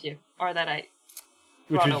sent you, or that I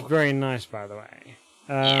Which brought was over. very nice, by the way.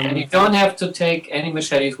 And you don't have to take any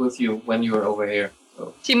machetes with you when you're over here.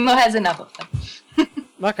 So. Timo has enough of them.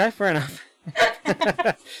 Okay, fair enough.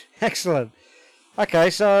 Excellent. Okay,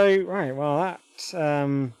 so right, well that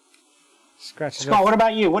scratches Scott, off. what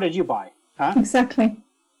about you? What did you buy? Huh? Exactly.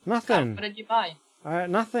 Nothing. What did you buy?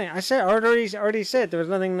 Nothing. I already said there was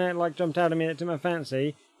nothing that like jumped out at me that took my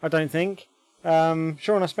fancy. I don't think. Sean,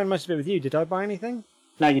 I spent most of it with you. Did I buy anything?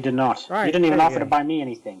 No, you did not. Right, You didn't even there you offer go. to buy me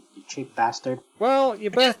anything, you cheap bastard. Well,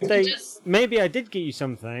 your birthday. Just- Maybe I did get you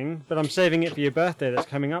something, but I'm saving it for your birthday that's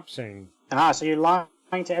coming up soon. Ah, so you're lying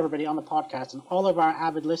to everybody on the podcast and all of our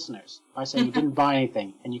avid listeners by saying you didn't buy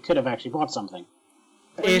anything and you could have actually bought something.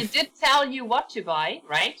 Well, he If did tell you what to buy,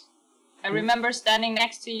 right? I remember standing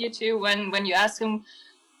next to you two when you asked him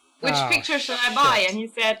which Oh, picture should I buy, shit. and he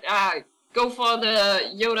said, "Go for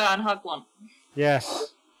the Yoda and Hug one."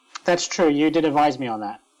 yes, That's true, you did advise me on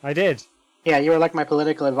that. I did. Yeah, you were like my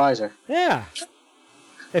political advisor. Yeah.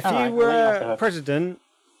 If All right, you well, then you have to were hook. president,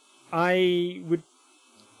 I would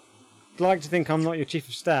like to think I'm not your chief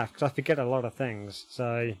of staff because I forget a lot of things.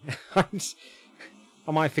 So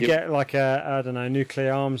I might forget like a I don't know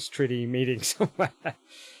nuclear arms treaty meeting somewhere.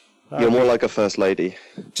 You're more like a first lady.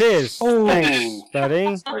 Cheers, Oh. thanks,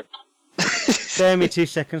 buddy. Spare me 2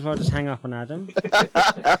 seconds while I just hang up on Adam.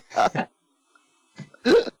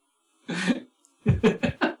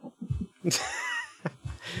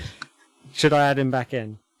 Should I add him back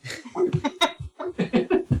in?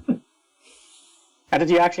 How did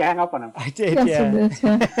you actually hang up on him? I did, Yes, yeah. it is,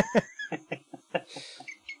 yeah.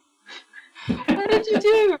 What did you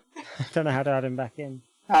do? I don't know how to add him back in.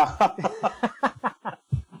 Oh.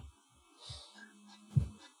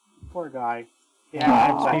 Poor guy. Yeah,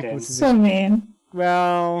 Aw. I People did. to So mean.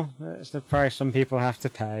 Well, that's the price some people have to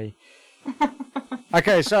pay.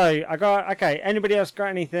 Okay, so I got. Okay, anybody else got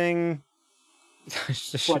anything?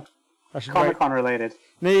 Just What? I should Comic Con related.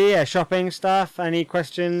 Yeah, shopping stuff. Any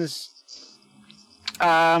questions?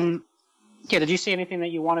 Yeah, did you see anything that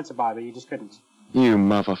you wanted to buy but you just couldn't? You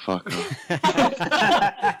motherfucker.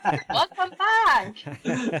 Welcome back.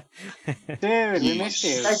 Dude, we missed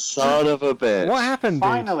you. Son of a bitch. What happened, dude?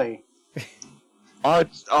 Finally. I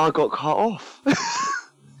got cut off.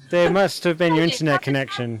 There must have been your internet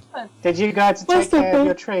connection. Did you go to take care of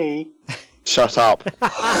your tree? Shut up.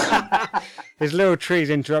 His little tree's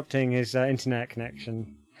interrupting his internet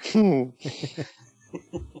connection.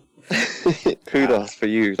 Kudos for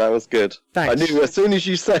you. That was good. Thanks. I knew as soon as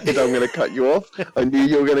you said I'm going to cut you off, I knew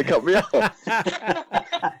you were going to cut me off.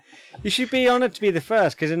 You should be honoured to be the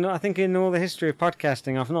first, because I think in all the history of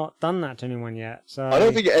podcasting, I've not done that to anyone yet. So I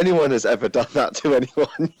don't think anyone has ever done that to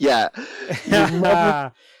anyone yet.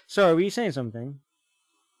 Sorry, were you saying something?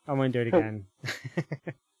 I won't do it again.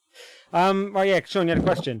 Right, yeah, Sean, you had a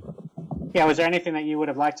question. Yeah, was there anything that you would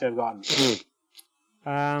have liked to have gotten?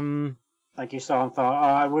 Like you saw and thought,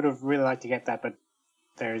 oh, I would have really liked to get that, but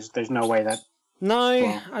there's no way that... No,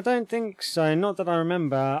 Well. I don't think so. Not that I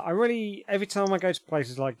remember. Every time I go to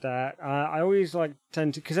places like that, I always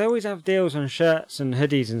tend to, because they always have deals on shirts and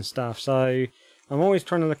hoodies and stuff. So I'm always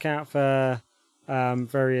trying to look out for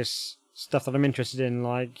various stuff that I'm interested in,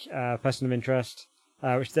 like Person of Interest,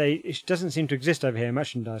 which doesn't seem to exist over here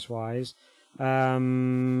merchandise-wise.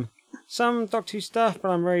 Some Doctor Who stuff, but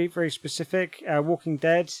I'm very, very specific. Walking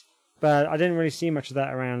Dead. But I didn't really see much of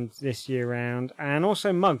that around this year round. And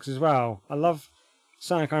also mugs as well. I love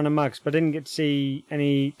certain kind of mugs, but I didn't get to see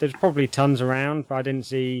any... There's probably tons around, but I didn't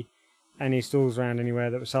see any stalls around anywhere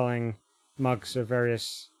that were selling mugs of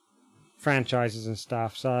various franchises and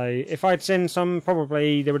stuff. So if I'd seen some,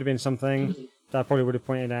 probably there would have been something that I probably would have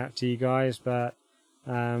pointed out to you guys, but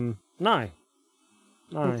no.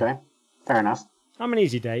 Okay, fair enough. I'm an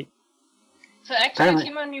easy date. So actually,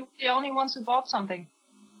 Timo and you were the only ones who bought something.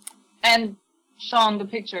 And Sean, the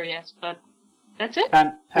picture, yes, but that's it.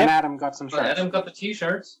 And Adam got some Well, shirts. Adam got the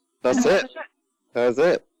t-shirts. That's it. That's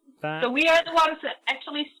it. So we are the ones that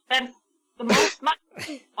actually spent the most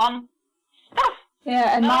money on stuff.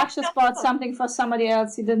 Yeah, and No, Mark just bought something for somebody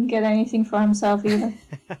else. He didn't get anything for himself either.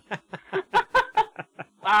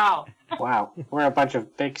 Wow. Wow, we're a bunch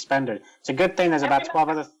of big spenders. It's a good thing there's about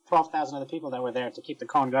 12,000 other people that were there to keep the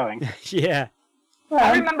con going. Yeah.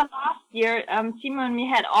 I remember last year, Timo and me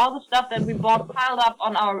had all the stuff that we bought piled up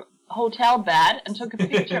on our hotel bed and took a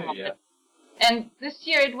picture of it. And this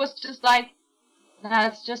year it was just like, nah,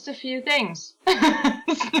 it's just a few things.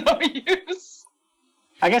 It's no use.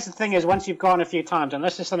 I guess the thing is, once you've gone a few times,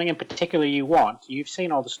 unless there's something in particular you want, you've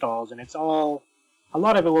seen all the stalls, and it's all... A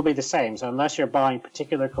lot of it will be the same, so unless you're buying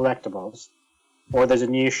particular collectibles, or there's a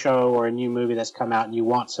new show or a new movie that's come out and you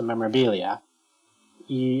want some memorabilia,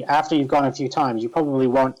 after you've gone a few times, you probably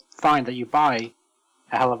won't find that you buy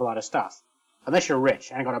a hell of a lot of stuff. Unless you're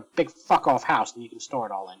rich and got a big fuck-off house that you can store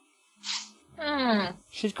it all in.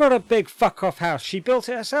 She's got a big fuck-off house. She built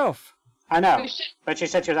it herself. I know, but she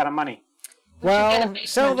said she was out of money. Well,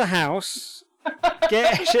 sell the house,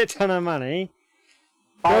 get a shit ton of money.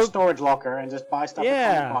 Buy a storage locker and just buy stuff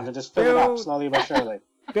at Comic Con and just fill it up slowly but surely.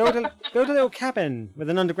 Build a little cabin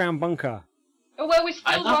with an underground bunker. Well, we still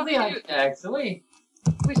I love want the to... idea, actually.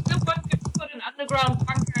 We still want to put an underground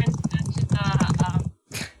bunker into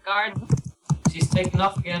the garden. She's taken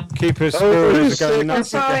off again. Keeper's squirrels are going I'm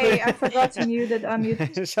nuts sorry, again. I forgot to mute it.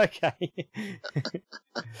 Unmute. It's okay.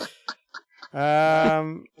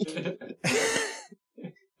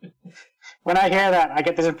 When I hear that, I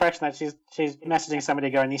get this impression that she's messaging somebody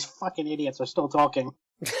going, these fucking idiots are still talking.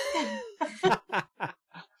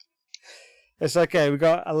 It's okay, we've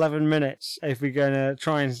got 11 minutes if we're going to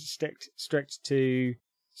try and stick strict to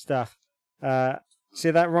stuff. See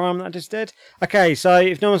that rhyme that I just did? Okay, so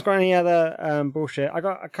if no one's got any other bullshit, I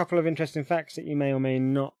got a couple of interesting facts that you may or may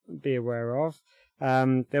not be aware of.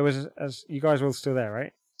 There was, you guys are all still there,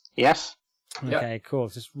 right? Yes? Okay, cool.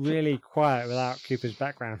 It's just really quiet without Cooper's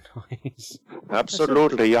background noise.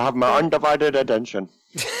 Absolutely, you have my undivided attention.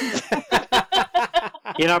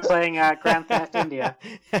 You're not playing Grand Theft India.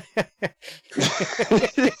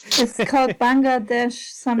 It's called Bangladesh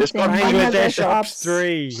something. It's called Bangladesh Ops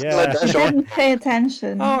 3. Yeah. I didn't pay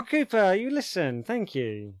attention. Oh, Cooper, you listen. Thank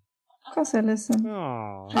you. Of course I listen.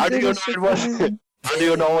 Oh. How do you know it was? How do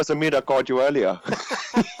you know it was me that called you earlier?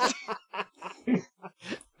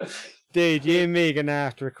 Dude, you and me are going to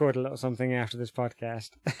have to record a little something after this podcast.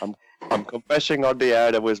 I'm confessing on the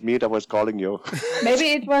air that was me that was calling you.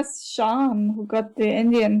 Maybe it was Sean who got the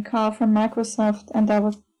Indian call from Microsoft, and that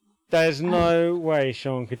was... There's no way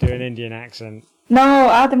Sean could do an Indian accent. No,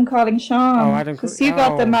 Adam calling Sean. Oh, Adam because you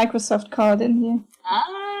got the Microsoft call, didn't you? Ah.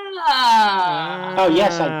 Oh,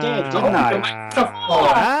 yes, I did, didn't I?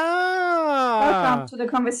 Welcome to the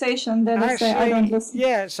conversation. Then I say I don't listen.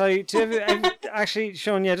 Yeah, so actually,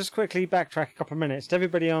 Sean, yeah, just quickly backtrack a couple of minutes. To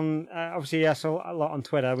everybody on, obviously, yes, a lot on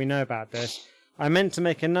Twitter, we know about this. I meant to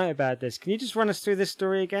make a note about this. Can you just run us through this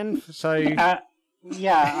story again? So,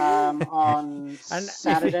 on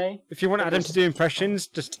Saturday. If you want Adam to do impressions,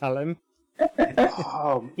 just tell him.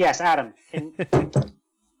 Oh, yes, Adam.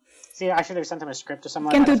 See, I should have sent him a script or something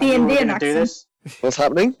Can like that. do D&D in accent. What's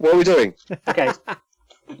happening? What are we doing? Okay.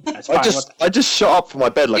 That's fine. I just shot up from my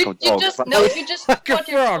bed like a dog. You just Like a what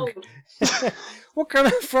you're frog. told. What kind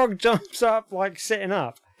of frog jumps up like sitting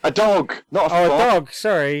up? A dog, not a Oh, frog. a dog.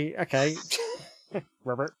 Sorry. Okay.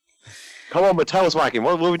 Robert. Come on, my tail's wagging.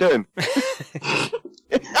 What are we doing?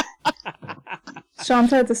 Sean,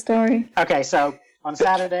 tell the story. Okay, so on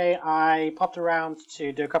Saturday, I popped around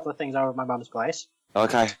to do a couple of things over at my mum's place,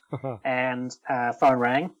 Okay. and phone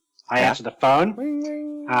rang. I answered the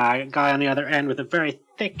phone. A guy on the other end with a very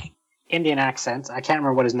thick Indian accent. I can't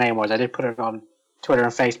remember what his name was. I did put it on Twitter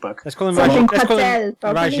and Facebook. Let's call him Something Rajib.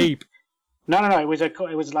 Patel, Rajib. No.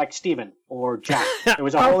 It was like Stephen or Jack. It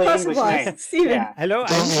was a wholly English name. Stephen. Yeah. Hello,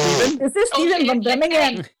 I'm Stephen. Is this Stephen van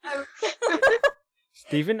Birmingham?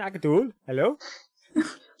 Stephen Agdul. Hello.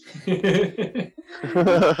 I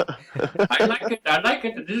like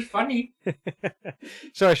it. This is funny.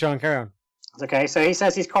 Sorry, Sean, carry on. Okay, so he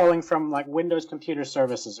says he's calling from like Windows Computer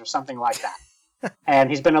Services or something like that. And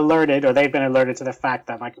he's been alerted, or they've been alerted to the fact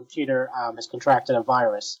that my computer has contracted a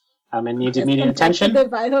virus and needs immediate attention. The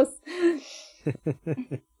virus.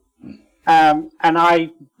 And I,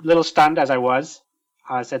 little stunned as I was,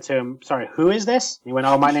 I said to him, "Sorry, who is this?" He went,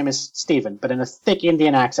 "Oh, my name is Stephen," but in a thick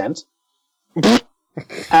Indian accent. And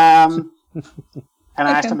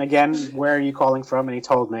I asked him again, "Where are you calling from?" And he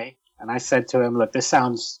told me. And I said to him, "Look, this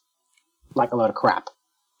sounds like a load of crap."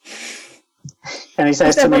 And he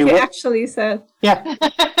says Is that to me, what you "What?" actually said? Yeah.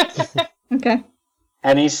 Okay.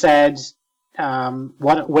 And he said,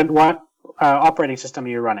 "What operating system are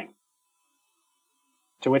you running?"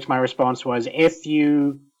 To which my response was, "If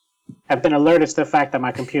you have been alerted to the fact that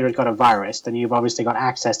my computer's got a virus, then you've obviously got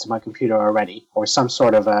access to my computer already, or some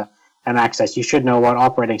sort of an access. You should know what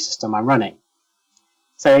operating system I'm running."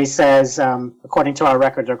 So he says, according to our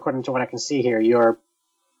records, or according to what I can see here, your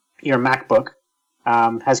MacBook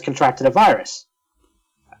has contracted a virus.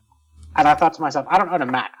 And I thought to myself, I don't own a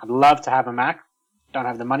Mac. I'd love to have a Mac. Don't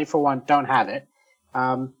have the money for one. Don't have it.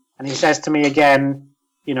 And he says to me again,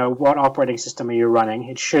 what operating system are you running?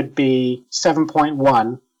 It should be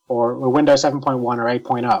 7.1 or Windows 7.1 or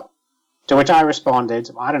 8.0. To which I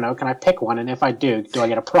responded, I don't know, can I pick one? And if I do I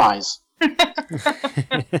get a prize?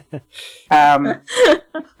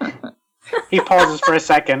 He pauses for a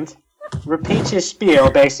second, repeats his spiel,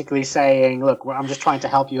 basically saying, "Look, I'm just trying to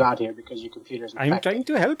help you out here because your computer's infected." I'm trying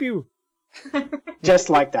to help you. Just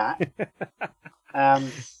like that.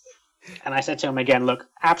 And I said to him again, "Look,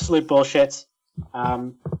 absolute bullshit.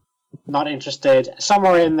 Not interested."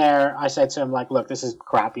 Somewhere in there, I said to him, like, "Look, this is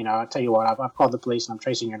crap. I'll tell you what, I've called the police and I'm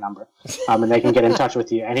tracing your number, and they can get in touch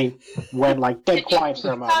with you." And he went like dead quiet for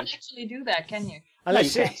a moment. You can't actually do that, can you?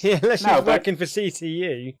 Unless you unless No, you're but- working for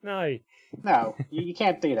CTU. No. No, you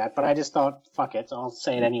can't do that. But I just thought, fuck it, I'll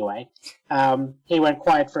say it anyway. He went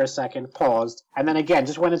quiet for a second, paused, and then again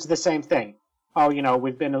just went into the same thing. "Oh,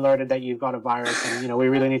 we've been alerted that you've got a virus, and we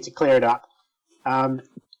really need to clear it up."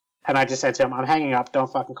 And I just said to him, "I'm hanging up. Don't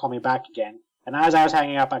fucking call me back again." And as I was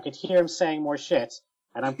hanging up, I could hear him saying more shit.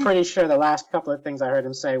 And I'm pretty sure the last couple of things I heard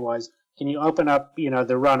him say was, "Can you open up,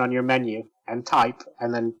 the run on your menu and type?"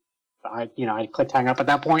 And then I clicked hang up at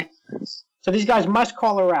that point. So these guys must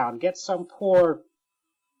call around, get some poor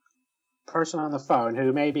person on the phone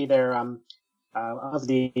who maybe they're of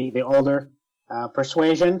the older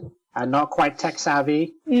persuasion and not quite tech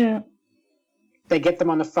savvy. Yeah. They get them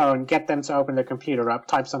on the phone, get them to open their computer up,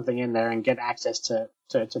 type something in there, and get access to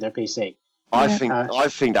their PC. I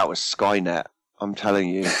think that was Skynet. I'm telling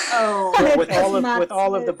you. Oh. With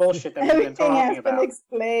all of the bullshit that we've been Everything talking has been about.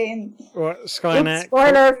 explained. What, Skynet?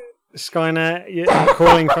 Spoiler. Skynet, you're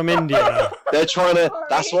calling from India. They're trying to.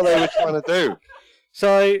 That's what they were trying to do.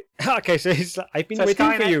 So, okay, so he's like, "I've been So waiting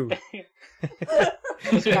for Skynet- you."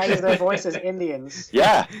 Disguises their voice as Indians.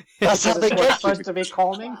 Yeah, that's how Is they this what's get you. supposed to be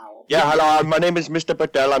calming? Yeah, hello. My name is Mr.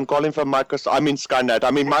 Patel. I'm calling from Microsoft. I mean Skynet.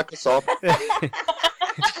 I mean Microsoft.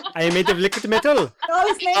 I am made of liquid metal. No,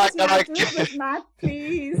 his name is Can I- Matt. Do it with Matt,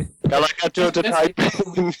 please. Can I get you to type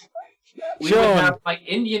in? We Sean. would have like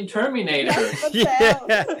Indian Terminator. Patel.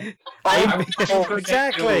 Yeah, Oh,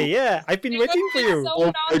 exactly. Yeah, I've been waiting for you.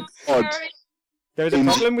 Oh my God. There's a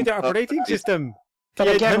problem with your operating system. But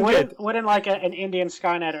again, 800. wouldn't like an Indian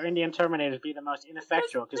Skynet or Indian Terminator be the most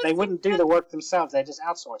ineffectual? Because they wouldn't do the work themselves; they just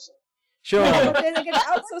outsource it. Sean, But then they get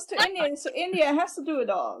outsourced to India, so India has to do it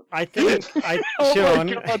all. I think Oh Sean.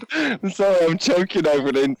 my God. I'm sorry, I'm choking over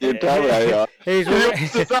an Indian Terminator. He's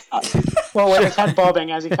Well, with his head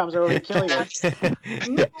bobbing as he comes over to kill you.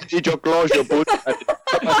 Need your gloves, your butt.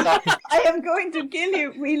 I am going to kill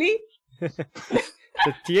you, really? the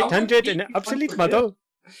T800 and obsolete model.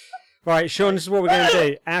 Right, Sean, this is what we're going to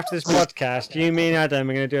do. After this podcast, you, me, and Adam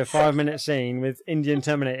are going to do a 5-minute scene with Indian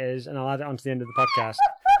Terminators, and I'll add it onto the end of the podcast.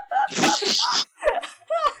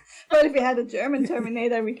 Well, if we had a German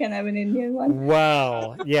Terminator, we can have an Indian one.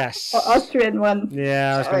 Well, yes. Or Austrian one.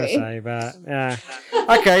 Yeah, I was going to say, but yeah.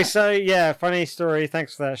 Okay, so yeah, funny story.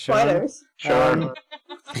 Thanks for that, Sean.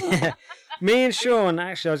 Spoilers. Me and Sean,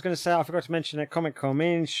 actually, I was going to say, I forgot to mention at Comic-Con,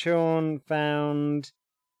 me and Sean found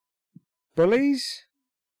bullies.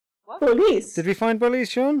 Police. Did we find bullies,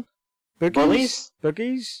 Sean? Boogies? Bullies?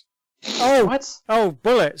 Boogies? Oh, What? oh,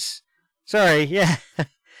 bullets. Sorry, yeah.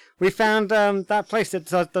 We found that place that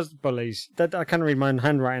does bullies. That I can't read my own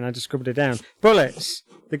handwriting, I just scribbled it down. Bullets.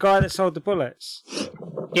 The guy that sold the bullets.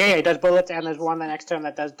 Yeah, he does bullets, and there's one next to him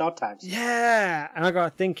that does dot tags. Yeah, and I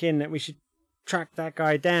got thinking that we should track that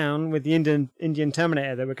guy down with the Indian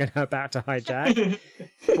Terminator that we're about to hijack.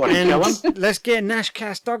 What, kill him? And let's get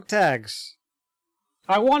Nashcast dog tags.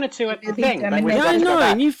 I wanted to at the thing, but we Yeah, I had to go know,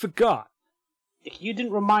 back. and you forgot. You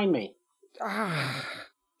didn't remind me. Ah.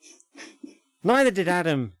 Neither did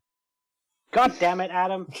Adam. God damn it,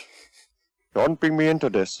 Adam. Don't bring me into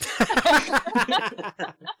this.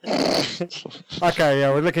 Okay,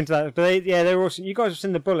 yeah, we'll look into that. But they were also. You guys have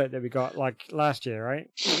seen the bullet that we got like last year, right?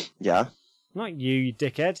 Yeah. Not you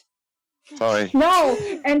dickhead. Sorry. No,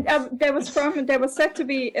 and there was said to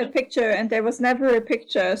be a picture, and there was never a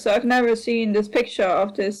picture. So I've never seen this picture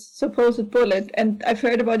of this supposed bullet, and I've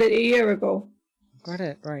heard about it a year ago. Got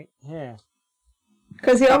it right. Yeah.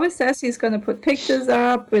 Because he always says he's going to put pictures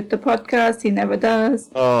up with the podcast. He never does.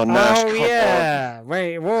 Oh, Nash, Oh come yeah.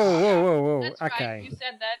 Wait. Whoa. That's Okay. right. You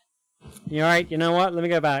said that. You're right. You know what? Let me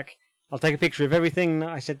go back. I'll take a picture of everything that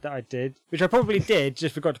I said that I did, which I probably did,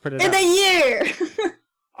 just forgot to put it In up. a year!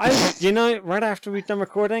 You know, right after we've done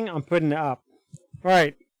recording, I'm putting it up.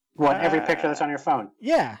 Right. What, every picture that's on your phone?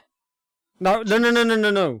 Yeah. No. That's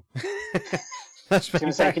I was going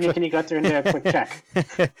to say, can you go through and do a quick check?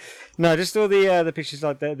 No, just all the pictures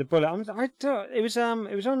like the bullet. It was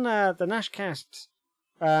on the Nashcast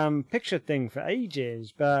picture thing for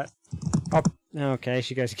ages, but okay,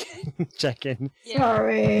 she goes again checking.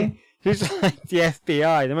 Sorry. Who's like the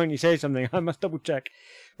FBI? The moment you say something, I must double check.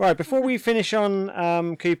 Right, before we finish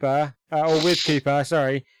on Cooper or with Cooper,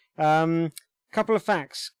 sorry. Couple of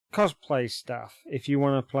facts, cosplay stuff. If you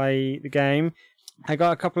want to play the game. I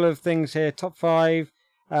got a couple of things here. Top 5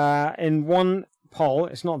 in one poll.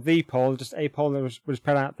 It's not the poll, just a poll that was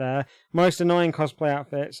put out there. Most annoying cosplay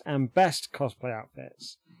outfits and best cosplay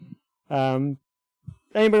outfits.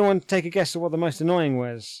 Anybody want to take a guess at what the most annoying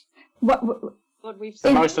was? What we've The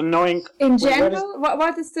seen. most annoying... in Wait, general?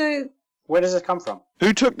 What is the... Where does this come from?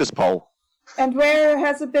 Who took this poll? And where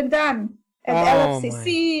has it been done? At Oh,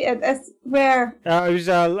 LFCC? Where?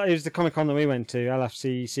 It was the Comic Con that we went to,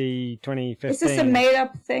 LFCC 2015. Is this a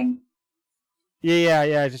made-up thing?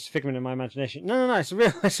 Yeah, just a figment of my imagination. No,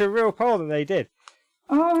 it's a real poll that they did.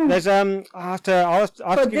 Oh, There's I'll have to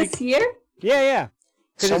for give this you... year? Yeah.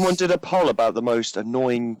 'Cause Someone it's- did a poll about the most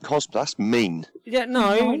annoying cosplay. That's mean. Yeah,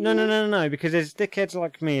 no, because there's dickheads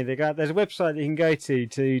like me. There's a website that you can go to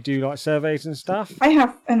do like surveys and stuff. I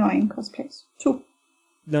have annoying cosplays. 2.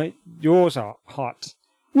 No, yours are hot.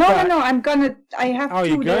 No, But- I have Oh,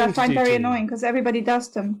 you're 2 that I going to find do very 2. annoying because everybody does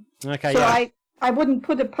them. Okay, So yeah. I wouldn't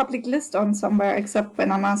put a public list on somewhere except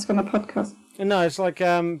when I'm asked on a podcast. No, it's like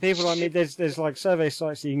people like me. There's like survey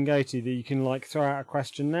sites that you can go to that you can like throw out a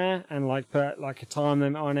question there and like put like a time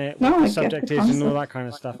limit on it, No, what I the get subject the is, and all concept. that kind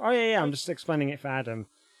of stuff. Oh yeah, I'm just explaining it for Adam.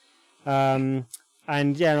 And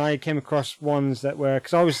yeah, and I came across ones that were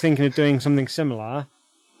because I was thinking of doing something similar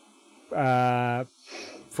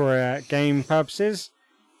for game purposes.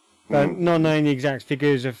 But not knowing the exact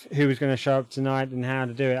figures of who was going to show up tonight and how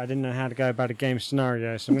to do it, I didn't know how to go about a game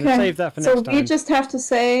scenario. So I'm going to save that for next So time. we just have to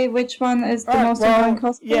say which one is the Alright, most well, annoying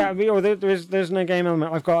cosplay? Yeah, there's no game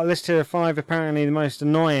element. I've got a list here of 5 apparently the most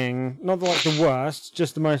annoying, not like the worst,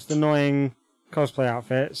 just the most annoying cosplay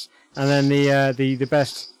outfits, and then the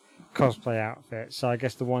best cosplay outfits. So I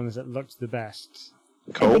guess the ones that looked the best.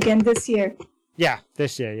 Cool. Again this year. Yeah,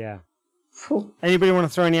 this year, yeah. Phew. Anybody want to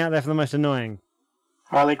throw any out there for the most annoying?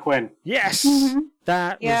 Harley Quinn. Yes! Mhm.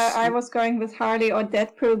 That was... Yeah, I was going with Harley or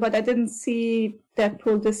Deadpool, but I didn't see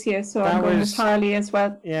Deadpool this year, so That I'm going was- with Harley as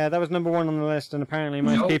well. Yeah, that was number one on the list, and apparently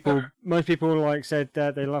most people like said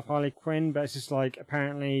that they love Harley Quinn, but it's just like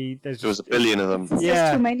apparently There was a billion of them. It's Yeah,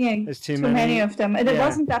 just too many. there's too many many. of them, and it Yeah.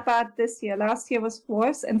 wasn't that bad this year. Last year was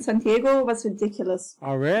worse, and San Diego was ridiculous.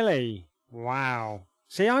 Oh really? Wow.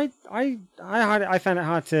 See, I found it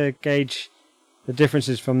hard to gauge the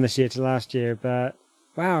differences from this year to last year, but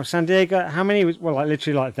wow, San Diego. How many was? Well, like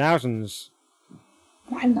literally like thousands.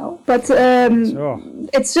 I know, but Sure.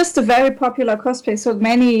 it's just a very popular cosplay. So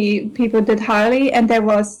many people did Harley, and there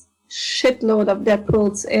was shitload of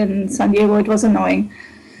Deadpools in San Diego. It was annoying,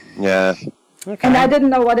 Yeah. Okay. and I didn't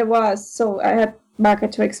know what it was. So I had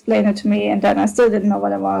Margaret to explain it to me, and then I still didn't know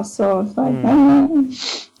what it was. So it's like,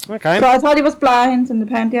 Okay. So I thought he was blind, and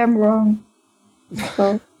apparently I'm wrong.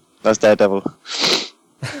 So That's Daredevil.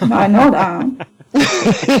 I know that. I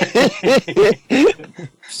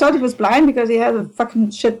thought he was blind because he had a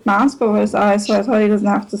fucking shit mask over his eyes, so I thought he doesn't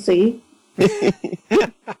have to see.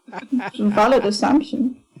 It's a valid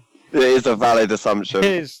assumption. It is a valid assumption.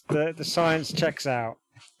 Here's the science checks out.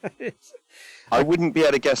 I wouldn't be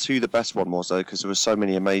able to guess who the best one was, though, because there were so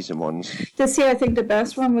many amazing ones. This year, I think the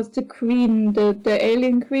best one was the queen, the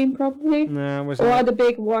alien queen, probably. No, it Or wasn't. the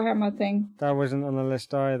big Warhammer thing. That wasn't on the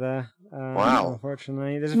list either. Wow.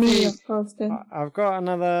 Unfortunately, there's a Me, few. of course, then. I've got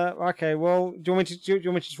another. Okay, well, do you want me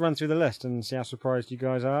to just run through the list and see how surprised you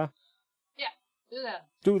guys are? Do that.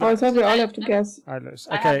 Do Oh, I thought we all have to guess. Alright, let's-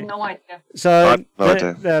 I okay. have no idea. So no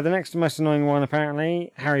idea. the next most annoying one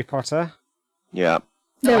apparently Harry Potter. Yeah.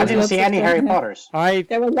 There I was didn't lots see of any them, Harry yeah. Potters. I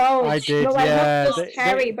There were loads. I did, no, yeah, not just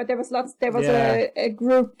Harry, but there was lots. There was Yeah. a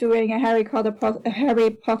group doing a Harry Potter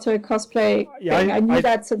cosplay Yeah, thing. I knew I-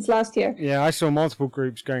 that since last year. yeah, I saw multiple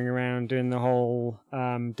groups going around doing the whole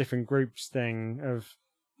different groups thing of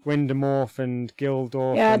Windermorph and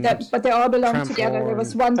Gildorf. Yeah, and but they all belong Trampor together. There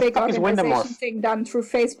was and- one big fuck is organization Windermorph? thing done through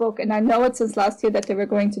Facebook, and I know it since last year that they were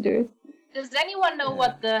going to do it. Does anyone know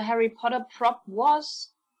what the Harry Potter prop was?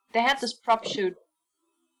 They had this prop shoot.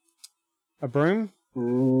 a broom.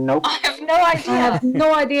 Nope. I have no I idea. have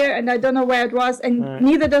no idea, and I don't know where it was, and Right.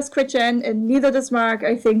 neither does Christian, and neither does Mark.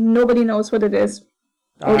 I think nobody knows what it is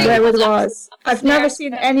or Ah. where it was. I've never Upstairs,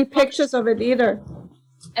 seen the any clock pictures of it either.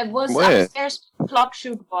 It was Where? upstairs. Clock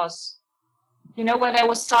shoot was. You know where there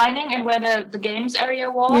was signing and where the games area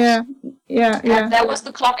was. Yeah, yeah, yeah. There was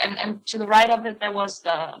the clock, and to the right of it there was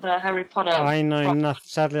the Harry Potter. I know prop. nothing.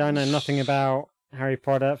 Sadly, I know nothing about Harry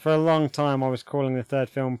Potter. For a long time, I was calling the third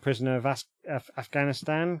film "Prisoner of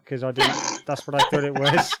Afghanistan" because I didn't. That's what I thought it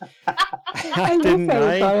was. I love didn't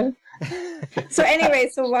Harry know. Potter. So anyway,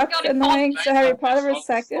 so what's Got it annoying? wrong, So Harry right? Potter is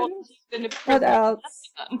That's second. in the What else?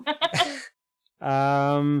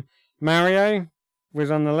 Mario was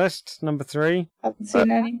on the list, number 3. Haven't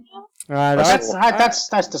seen any. Right,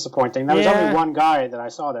 That's disappointing. There was Yeah. only one guy that I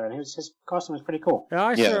saw there, and his costume was pretty cool.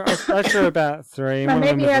 I Yeah. saw about 3. Well, One of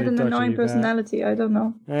them maybe he was had really an annoying dodgy, but- personality. I don't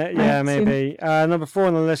know. yeah, haven't seen maybe. Number 4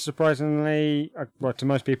 on the list, surprisingly, well, to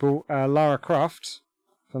most people, Lara Croft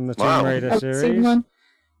from the Tomb Wow. Raider I've series. seen one.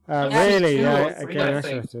 Yeah, Really? two Yeah, or three, okay, I that's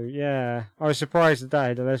think. what I thought. Yeah, I was surprised that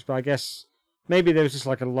hit the list, but I guess maybe there was just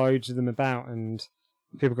like a loads of them about and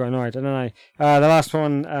people got annoyed. I don't know. The last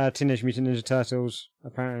one, Teenage Mutant Ninja Turtles.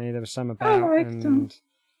 Apparently there was some about, liked them. and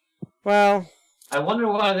well, I wonder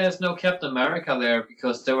why there's no Captain America there,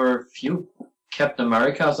 because there were a few Captain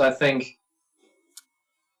Americas, I think.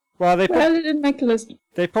 well, they Well, it didn't make the list.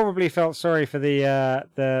 they probably felt sorry for the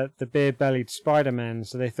beard-bellied Spider-Man,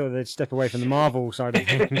 so they thought they'd step away from the Marvel side of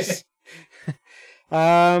things.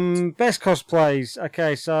 Best cosplays.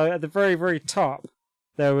 Okay, so at the very, very top,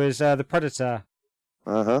 there was the Predator,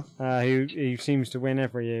 Uh-huh. who seems to win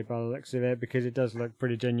every year by the looks of it, because it does look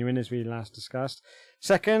pretty genuine, as we last discussed.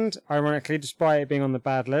 Second, ironically, despite it being on the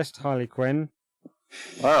bad list, Harley Quinn.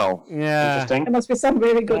 Wow. Yeah. Interesting. There must be some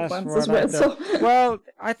really good That's ones what as I well. thought. So Well,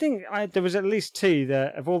 I think there was at least 2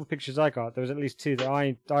 that, of all the pictures I got, there was at least 2 that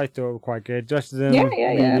I thought were quite good. The rest of them,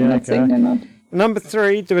 yeah. I'm not saying they're not. Number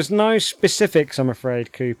 3, there was no specifics, I'm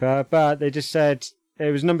afraid, Cooper, but they just said it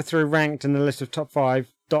was number 3 ranked in the list of top 5,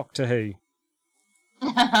 Doctor Who.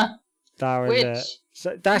 That was Which? it.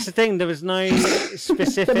 So that's the thing, there was no The Matt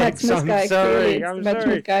specifics. Smith I'm guy. sorry. Clearly it's I'm the Matt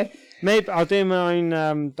sorry. Smith guy. Maybe I'll do my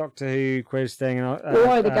own Doctor Who quiz thing. And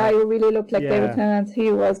Boy, the guy who really looked like yeah. David Tennant,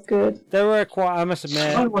 he was good. There were quite, I must I thought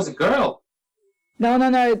admit. it was a girl.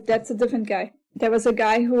 No, that's a different guy. There was a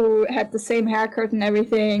guy who had the same haircut and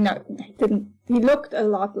everything. No, he didn't. He looked a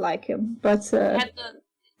lot like him, but Had the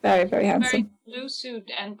very, very very handsome. blue suit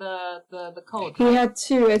and the coat. He had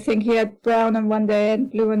 2. I think he had brown on one day and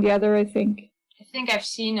blue on the other. I think. I think I've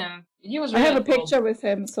seen him. He was. I have really a cool. picture with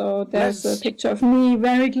him, so there's Let's- a picture of me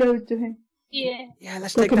very close to him. Yeah.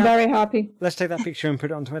 Let's take Looking that. very happy. Let's take that picture and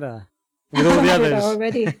put it on Twitter with all the others.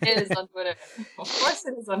 Already. It is on Twitter. Of course,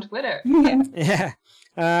 it is on Twitter. Yeah.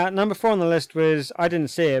 Yeah. Number 4 on the list was, I didn't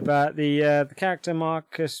see it, but the character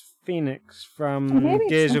Marcus Phoenix from Maybe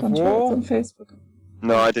Gears it's of not on War. Twitter, it's on Facebook.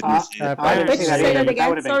 No, I didn't see it. I didn't see that Say either, that but again.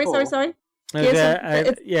 would've been cool. Sorry. There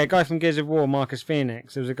was Yes, a guy from Gears of War, Marcus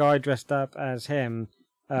Phoenix. There was a guy dressed up as him.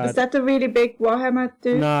 Is that the really big Warhammer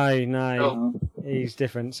dude? No, Oh. he's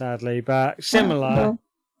different, sadly, but similar. No.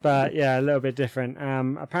 But yeah, a little bit different.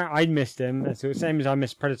 Apparently, I missed him. So the same as I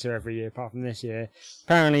miss Predator every year, apart from this year.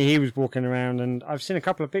 Apparently, he was walking around, and I've seen a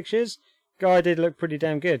couple of pictures. Guy did look pretty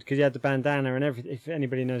damn good because he had the bandana and everything. If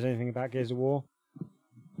anybody knows anything about Gears of War.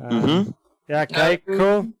 Yeah. Okay.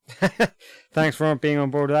 Cool. Thanks for being on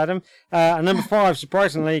board with Adam. And number 5,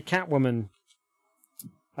 surprisingly, Catwoman.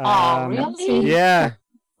 Oh, really? Yeah.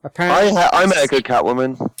 Apparently, I met a good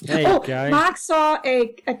Catwoman. there you go. Mark saw a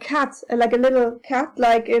cat, like a little cat,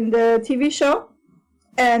 like in the TV show.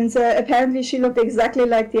 And apparently she looked exactly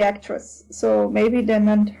like the actress. So maybe they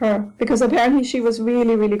meant her. Because apparently she was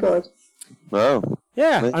really, really good. Oh.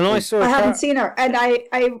 Yeah, and I saw. I haven't seen her. And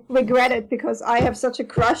I regret it because I have such a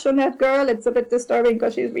crush on that girl. It's a bit disturbing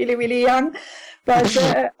because she's really, really young. But,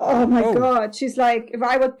 oh my God. She's like, if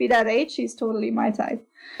I would be that age, she's totally my type.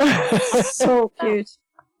 So cute.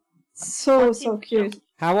 So cute.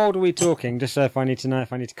 How old are we talking? Just so if I need to know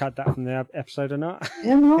if I need to cut that from the episode or not. I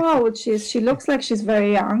don't know. She looks like she's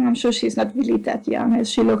very young. I'm sure she's not really that young as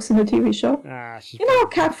she looks in the TV show. She's You know,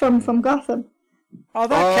 Kat from Gotham. Oh,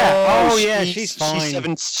 that cat. Oh, yeah, she's fine.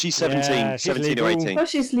 She's 17, Yeah, she's 17 or legal. 18. Oh,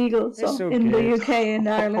 she's legal, It's so so in good. the UK and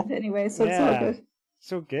Ireland anyway, so it's all good.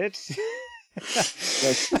 So good.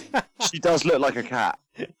 She does look like a cat.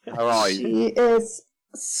 Her eyes. She is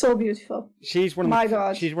so beautiful. She's one of My the,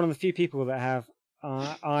 God. She's one of the few people that have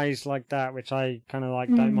eyes like that, which I kind of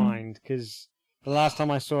like don't mind because the last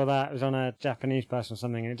time I saw that was on a Japanese person or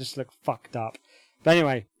something, and it just looked fucked up. But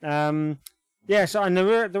anyway, yeah. So and there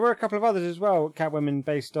were a couple of others as well, Catwomen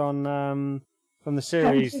based on from the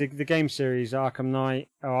series, the game series, Arkham Knight,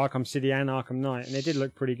 or Arkham City and Arkham Knight, and they did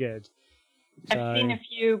look pretty good. I've seen a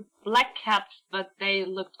few Black Cats, but they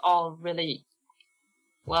looked all really,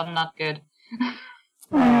 well, not good.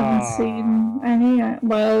 I haven't seen any.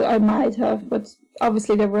 Well, I might have, but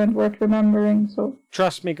obviously they weren't worth remembering, so.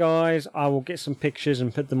 Trust me, guys, I will get some pictures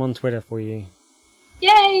and put them on Twitter for you.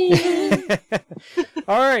 Yay!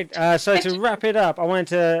 All right, so to wrap it up, I wanted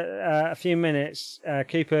to, a few minutes,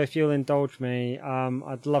 Cooper, if you'll indulge me,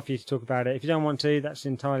 I'd love for you to talk about it. If you don't want to, that's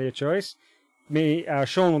entirely your choice.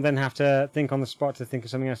 Sean will then have to think on the spot to think of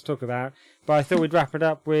something else to talk about. But I thought we'd wrap it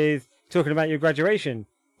up with talking about your graduation,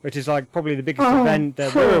 which is like probably the biggest event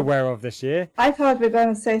that we're aware of this year. I thought we were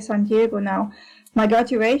going to say San Diego now. My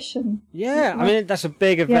graduation. Yeah, I mean, that's a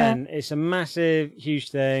big event. Yeah. It's a massive,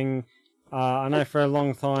 huge thing. I know for a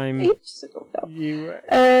long time. Ages ago, though.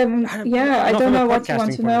 Yeah, I don't know what you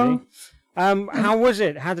want to know. How was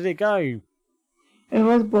it? How did it go? It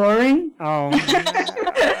was boring. Oh,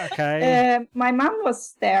 okay. My mum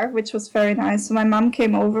was there, which was very nice. So my mum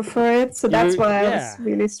came over for it. So that's why I was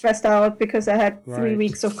really stressed out because I had 3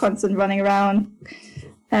 weeks of constant running around.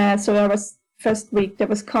 So I was first week there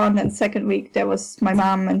was con, and second week there was my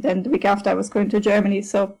mum, and then the week after I was going to Germany.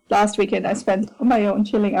 So last weekend I spent on my own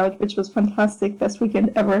chilling out, which was fantastic, best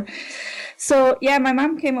weekend ever. So yeah, my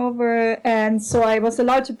mum came over, and so I was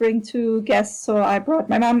allowed to bring 2 guests. So I brought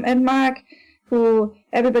my mum and Mark, who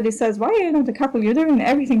everybody says, why are you not a couple? You're doing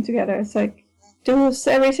everything together. It's like, does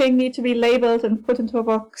everything need to be labeled and put into a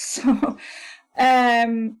box?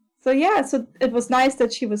 So yeah, so it was nice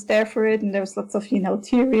that she was there for it, and there was lots of,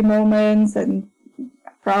 teary moments and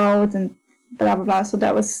proud and blah blah blah. So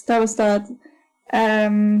that was that.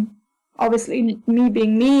 Obviously, me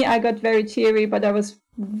being me, I got very teary, but I was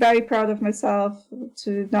very proud of myself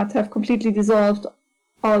to not have completely dissolved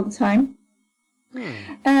all the time.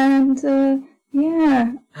 And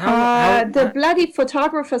yeah, the bloody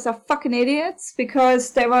photographers are fucking idiots,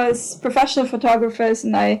 because there was professional photographers,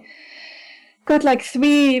 and I got like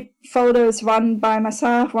 3 photos, one by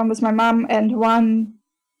myself, one with my mum, and one,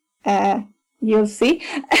 you'll see.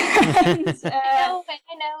 And,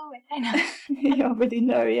 I know. You already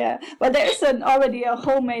know, yeah. But there's already a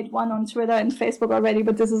homemade one on Twitter and Facebook already,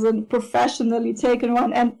 but this is a professionally taken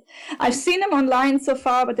one. And I've seen them online so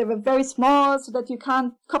far, but they were very small, so that you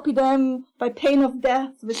can't copy them by pain of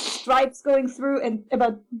death, with stripes going through, and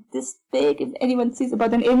about this big, if anyone sees,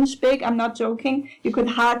 about an inch big. I'm not joking. You could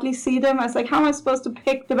hardly see them. I was like, how am I supposed to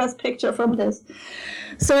pick the best picture from this?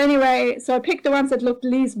 So anyway, I picked the ones that looked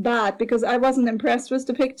least bad, because I wasn't impressed with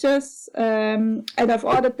the pictures. And and I've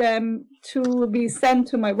ordered them to be sent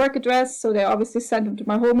to my work address. So they obviously sent them to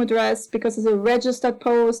my home address. Because it's a registered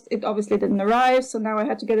post, it obviously didn't arrive. So now I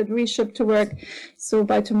had to get it reshipped to work. So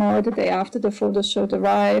by tomorrow, the day after, the photos should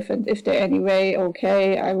arrive. And if they're anyway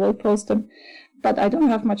okay, I will post them. But I don't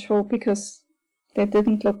have much hope because they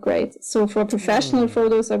didn't look great. So for professional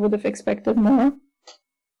photos, I would have expected more.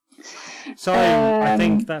 So I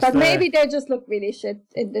think that's. But maybe they just look really shit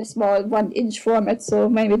in the small 1-inch format. So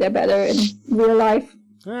maybe they're better in real life.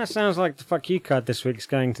 That sounds like the fuck you card this week's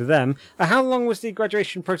going to them. How long was the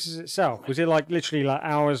graduation process itself? Was it like literally like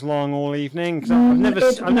hours long all evening? 'Cause I've never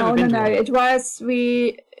been to one. It was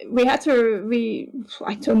we had to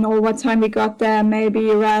I don't know what time we got there.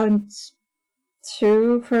 Maybe around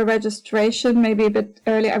 2 for registration, maybe a bit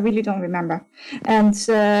early. I really don't remember. And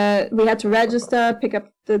we had to register, pick up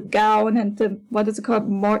the gown and the what is it called,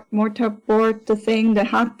 mortarboard, the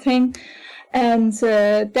hat thing. And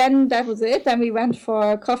then that was it. Then we went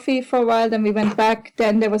for coffee for a while. Then we went back.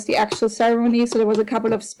 Then there was the actual ceremony. So there was a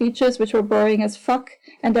couple of speeches which were boring as fuck.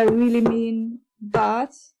 And I really mean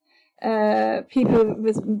that. People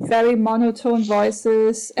with very monotone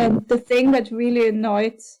voices. And the thing that really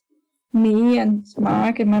annoyed me and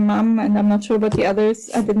Mark and my mum, and I'm not sure about the others,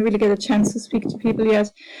 I didn't really get a chance to speak to people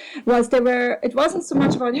yet, it wasn't so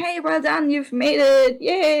much about, hey, well done, you've made it,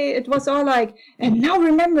 yay. It was all like, and now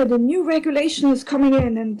remember, the new regulation is coming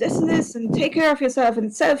in, and this, and take care of yourself,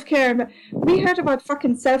 and self-care. We heard about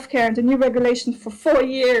fucking self-care and the new regulation for 4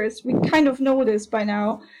 years. We kind of know this by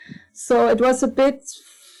now. So it was a bit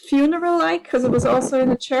funeral-like, because it was also in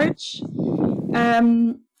a church.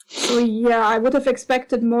 So yeah, I would have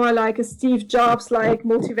expected more like a Steve Jobs like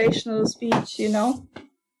motivational speech, you know.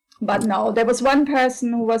 But no, there was one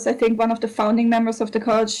person who was, I think, one of the founding members of the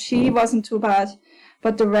college. She wasn't too bad,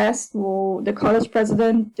 but the rest, the college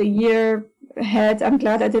president, the year head, I'm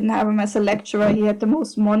glad I didn't have him as a lecturer. He had the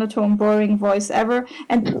most monotone, boring voice ever.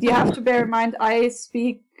 And you have to bear in mind,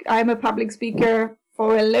 I'm a public speaker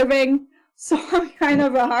for a living, so I'm kind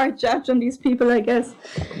of a hard judge on these people, I guess.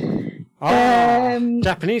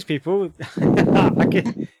 Japanese people,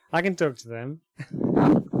 I can talk to them.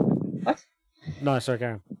 What? No, sorry, go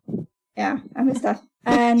on. Yeah, I missed that.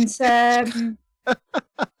 And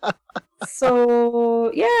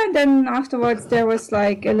so yeah, and then afterwards there was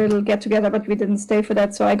like a little get together, but we didn't stay for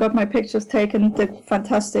that. So I got my pictures taken, the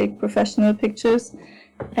fantastic professional pictures,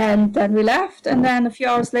 and then we left. And then a few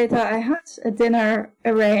hours later, I had a dinner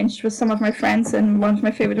arranged with some of my friends in one of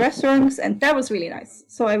my favorite restaurants, and that was really nice.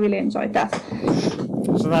 So I really enjoyed that.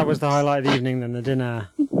 So that was the highlight of the evening, then, the dinner.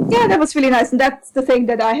 Yeah, that was really nice, and that's the thing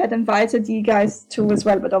that I had invited you guys to as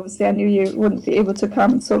well. But obviously, I knew you wouldn't be able to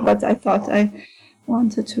come. So, but I thought I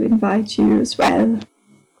wanted to invite you as well.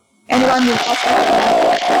 Anyone who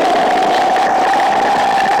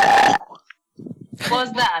What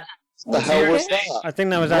was that? The hell was that? I think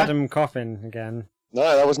that was Adam coughing again. No,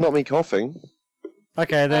 that was not me coughing.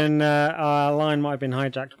 Okay, then our line might have been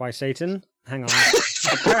hijacked by Satan. Hang on.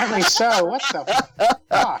 Apparently so. What the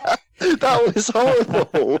fuck? That was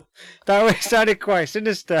horrible. That sounded quite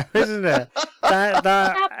sinister, isn't it?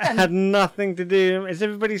 That had nothing to do. Is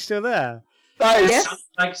everybody still there? That is Yes.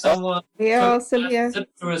 Like someone We are all still here.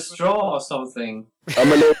 sipped through a straw or something.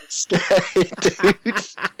 I'm a little scared, dude.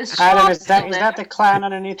 Is Adam, Sean is still that there? the clown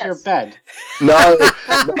underneath your Yes. bed? No,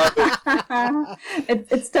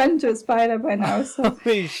 It's turned to a spider by now, so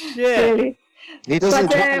Holy shit! really. he doesn't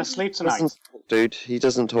But, talk, Gonna sleep tonight. dude. He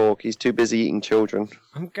doesn't talk. He's too busy eating children.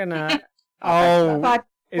 I'm gonna. Oh, But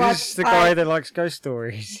is what this the guy I- that likes ghost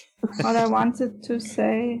stories? what I wanted to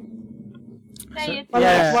say, Say it. what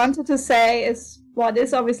Yeah. I wanted to say is what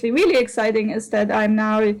is obviously really exciting is that I'm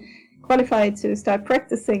now qualified to start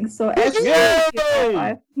practicing. So as Yay!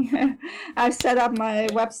 I've set up my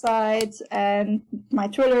website and my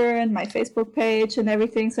Twitter and my Facebook page and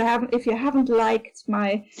everything. So if you haven't liked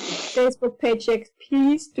my Facebook page yet,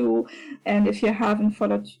 please do. And if you haven't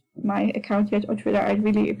followed my account yet on Twitter, I'd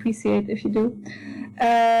really appreciate if you do.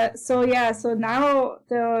 So now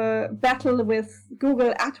the battle with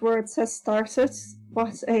Google AdWords has started.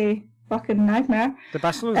 What a fucking nightmare. The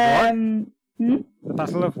battle of what? The The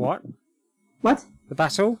battle of what? What? The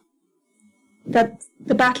battle? That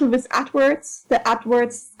the battle with AdWords, the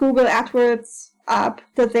AdWords, Google AdWords app,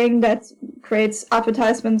 the thing that creates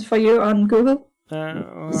advertisements for you on Google.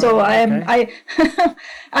 So okay.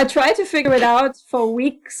 I tried to figure it out for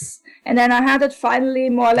weeks, and then I had it finally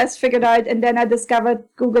more or less figured out, and then I discovered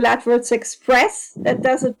Google AdWords Express that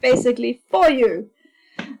does it basically for you.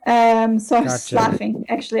 So I was Gotcha. laughing.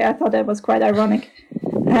 Actually, I thought that was quite ironic.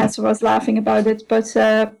 So I was laughing about it. But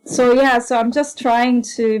so I'm just trying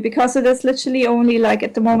to, because it is literally only like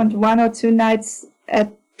at the moment 1 or 2 nights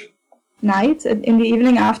at night, in the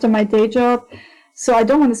evening after my day job. So I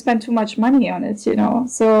don't want to spend too much money on it, you know.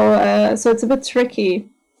 So it's a bit tricky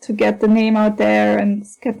to get the name out there and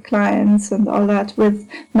get clients and all that with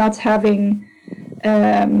not having,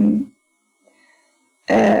 how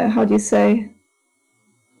do you say,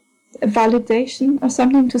 a validation or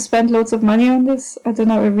something to spend loads of money on this. I don't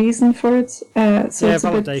know a reason for it. So it's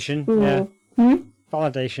validation. A bit, yeah. Hmm?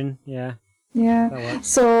 Validation. Yeah. Yeah.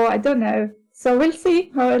 So I don't know. So we'll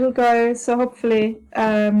see how it'll go. So hopefully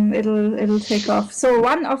it'll take off. So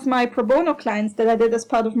one of my pro bono clients that I did as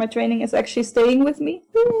part of my training is actually staying with me.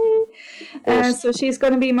 So she's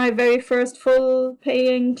going to be my very first full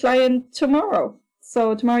paying client tomorrow.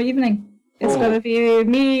 So tomorrow evening. It's going to be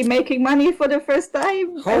me making money for the first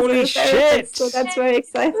time. Holy shit! So that's very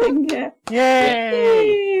exciting. Yeah.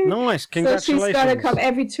 Yay! Nice. Congratulations. So she's going to come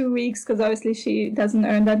every 2 weeks because obviously she doesn't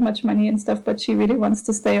earn that much money and stuff, but she really wants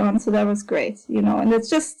to stay on. So that was great, you know. And it's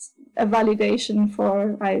just a validation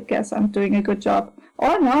for, I guess, I'm doing a good job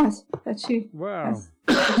or not. That she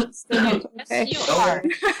still not okay. Yes, you are.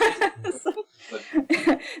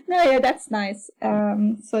 No, yeah, that's nice.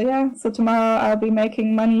 So tomorrow I'll be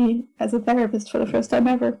making money as a therapist for the first time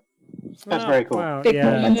ever. That's very cool. Wow, Big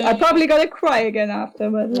moment. I'm probably gonna cry again after,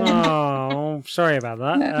 but Oh, sorry about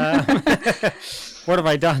that. What have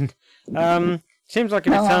I done? Seems like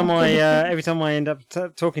every time I end up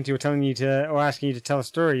talking to you or telling you to or asking you to tell a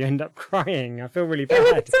story, you end up crying. I feel really bad.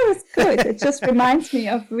 Yeah, but it's always good. It just reminds me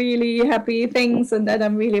of really happy things and that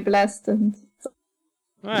I'm really blessed and.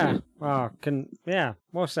 Yeah,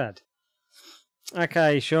 well said.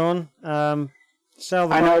 Okay, Sean. Sell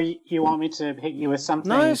the I know you want me to hit you with something.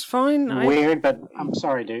 No, it's fine. Weird, but I'm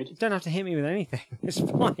sorry, dude. You don't have to hit me with anything. It's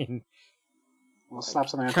fine. We'll slap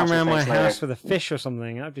something across Come around your my face house later. with a fish or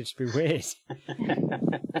something. That'd just be weird.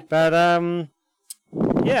 But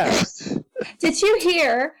yeah. Did you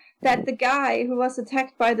hear that the guy who was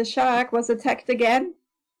attacked by the shark was attacked again?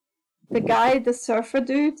 The surfer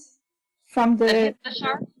dude. From the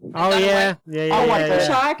shark? Oh yeah, yeah.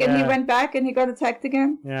 Shark, and he went back and he got attacked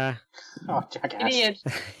again. Yeah. Oh, jackass. Idiot.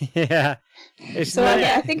 Yeah.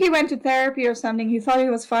 I think he went to therapy or something. He thought he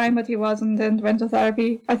was fine, but he wasn't, and went to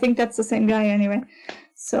therapy. I think that's the same guy anyway.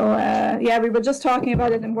 So we were just talking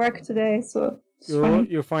about it in work today. So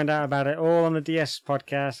you'll find out about it all on the DS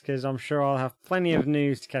podcast because I'm sure I'll have plenty of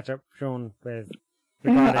news to catch up Sean with.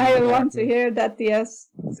 I want to hear that DS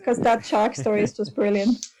because that shark story is just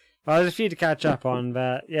brilliant. Well, there's a few to catch up on,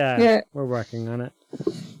 but yeah, we're working on it.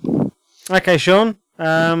 Okay, Sean.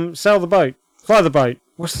 Sell the boat. Fly the boat.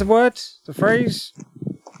 What's the word? The phrase?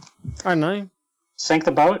 I don't know. Sink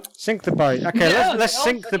the boat? Sink the boat. Okay, let's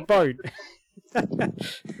sink the boat.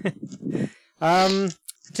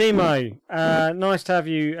 Timo, nice to have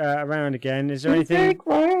you around again. Is there anything? Very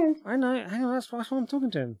quiet. I know. Hang on, that's why I'm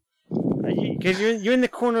talking to him. Because you're in the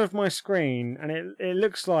corner of my screen, and it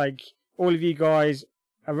looks like all of you guys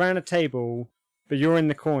around a table, but you're in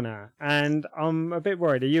the corner, and I'm a bit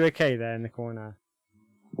worried. Are you okay there in the corner?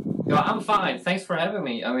 Yeah, I'm fine. Thanks for having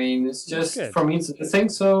me. I mean, it's just for me it's a thing,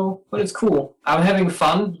 but it's cool. I'm having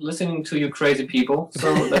fun listening to you crazy people,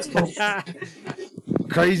 so that's cool.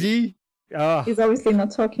 Crazy? Oh. He's obviously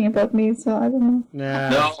not talking about me, so I don't know.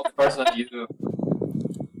 No, of course not you.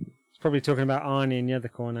 He's probably talking about Arnie in the other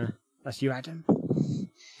corner. That's you, Adam.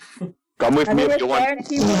 Come with me if you want.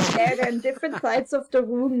 They're in different sides of the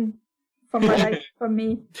room from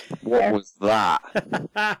me. What was that?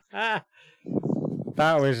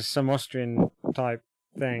 That was some Austrian type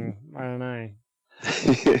thing. I don't know.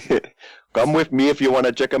 Come with me if you want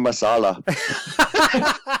a chicken masala.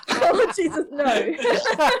 Oh, Jesus, no.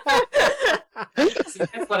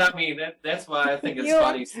 That's what I mean. That's why I think it's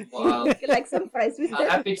funny. Well, like some fries with I'm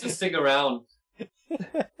happy to stick around.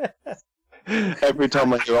 Every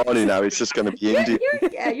time I hear Arnie now, it's just going to be Indian.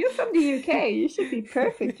 You're from the UK. You should be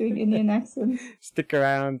perfect doing Indian accents. Stick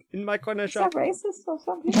around in my corner shop. Is that racist or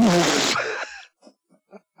something?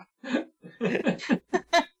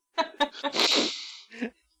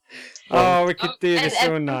 Oh, we could do this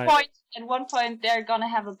all night. At one point, they're gonna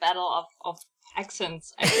have a battle of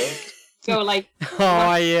accents, I think. So, like...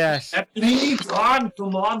 Oh, yes. Bring it on!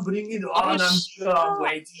 Come on, bring it on! I'm sure I'm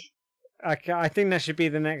waiting. Okay, I think that should be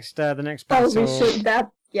the next battle. Oh, we should.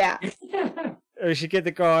 We should get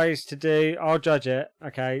the guys to do... I'll judge it,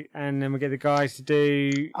 okay? And then we'll get the guys to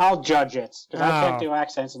do... I'll judge it, because I can't do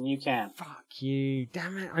accents and you can. Fuck you.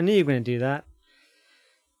 Damn it. I knew you were going to do that.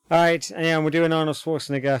 Alright, and we'll do an Arnold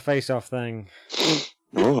Schwarzenegger face-off thing.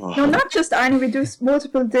 Oh. No, not just Arnie. We do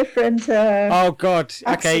multiple different... oh, God.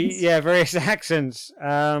 Accents. Okay, yeah, various accents.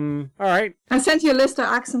 Alright. I sent you a list of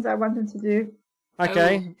accents I wanted to do.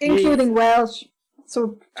 Okay. Including Welsh.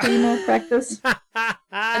 So Timo practice.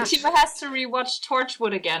 And Timo has to rewatch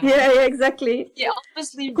Torchwood again. Yeah, exactly. Yeah,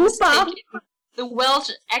 obviously Koopa. mistaking the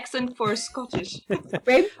Welsh accent for Scottish.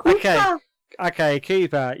 Babe, Koopa. Okay,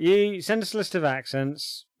 Cooper, you send us a list of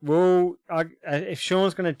accents. We'll, if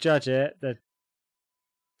Sean's going to judge it, the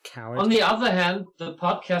coward. On the other hand, the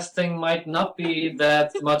podcasting might not be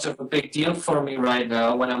that much of a big deal for me right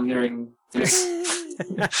now when I'm hearing this.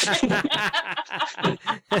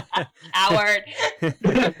 Howard.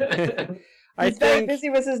 He's very busy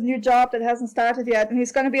with his new job that hasn't started yet, and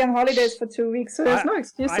he's going to be on holidays for 2 weeks, so there's no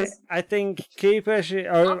excuses. I think Cooper should.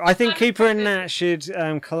 I think Cooper and Nat should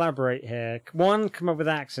collaborate here. One, come up with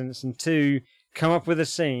accents, and two, come up with a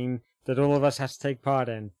scene that all of us have to take part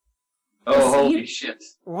in. Oh, holy shit!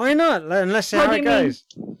 Why not? Let's see how it goes.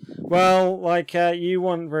 Well, like you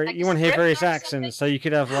want to hear various accents, so you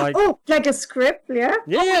could have like like a script, yeah.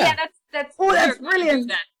 Yeah. That's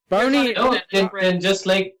brilliant. Boney. No, then just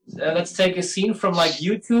like let's take a scene from like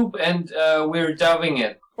YouTube and we're dubbing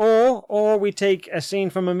it. Or we take a scene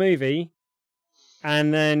from a movie,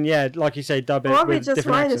 and then like you say, dub it. Or we with just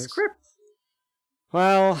different write accents. a script.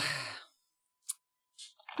 Well.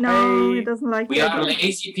 No, he doesn't like. We are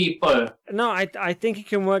lazy people. No, I think it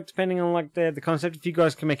can work depending on like the concept. If you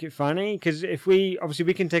guys can make it funny, because if we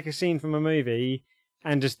can take a scene from a movie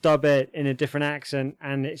and just dub it in a different accent,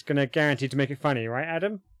 and it's going to guarantee to make it funny, right,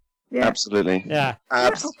 Adam? Yeah. Absolutely. Yeah.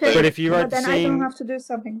 Absolutely. Okay. But if you write the then scene, I don't have to do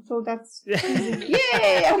something, so that's easy.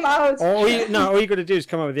 Yay! I'm out. all you got to do is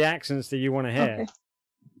come up with the accents that you want to hear. Okay.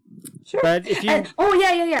 Sure. But if you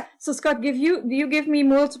yeah. So Scott, you give me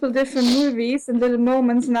multiple different movies and little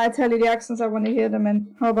moments, and I tell you the accents I want to hear them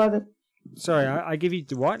in. How about it? Sorry, I give you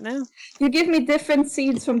what now? You give me different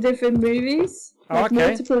scenes from different movies. Like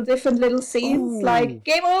multiple different little scenes, like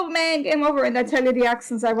game over, man, game over, and I tell you the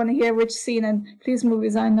accents I want to hear, which scene, and please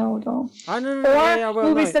movies I know though. Or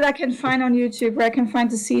movies that I can find on YouTube, where I can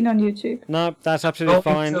find the scene on YouTube. No, that's absolutely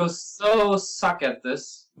fine. So suck at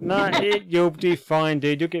this. No, you'll do fine,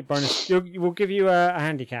 dude. You'll get bonus. We'll give you a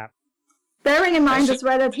handicap. Bearing in mind as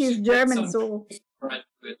well that he's German, so.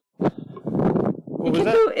 You can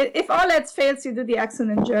do if all else fails, you do the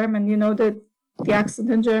accent in German. You know the accent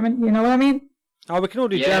in German. You know what I mean? Oh, we can all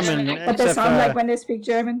do German. What they sound like when they speak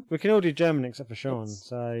German. We can all do German except for Sean.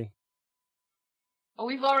 So. Oh,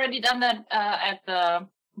 we've already done that at the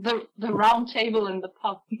round table in the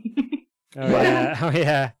pub.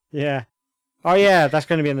 Yeah. Oh yeah, that's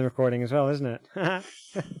going to be in the recording as well, isn't it?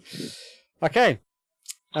 Okay.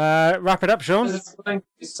 Wrap it up, Sean. It's going to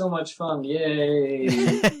be so much fun. Yay.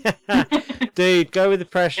 Dude, go with the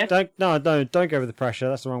pressure. Don't go with the pressure.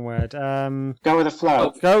 That's the wrong word. Go with the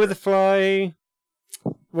flow. Go with the flow.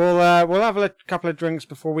 We'll have a couple of drinks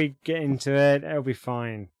before we get into it. It'll be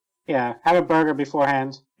fine. Yeah, have a burger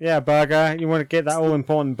beforehand. Yeah, burger. You want to get that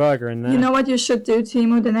all-important burger in there. You know what you should do,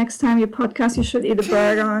 Timo? The next time you podcast, you should eat a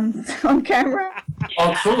burger on camera.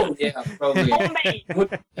 Oh, cool. Yeah, probably.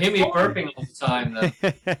 Hear me burping all the time, then.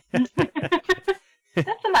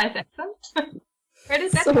 That's a nice accent. Where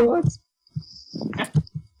does that So come what?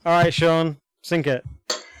 All right, Sean. Sink it.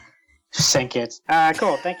 Sink it.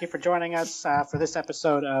 Cool. Thank you for joining us for this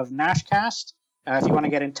episode of Nashcast. If you want to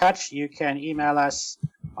get in touch, you can email us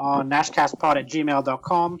on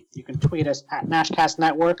nashcastpod@gmail.com. You can tweet us at Nashcast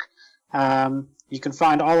Network. You can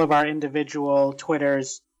find all of our individual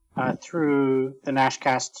Twitters through the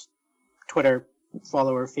Nashcast Twitter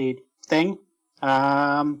follower feed thing.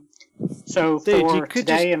 So Dude, for you could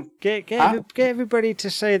today just get everybody to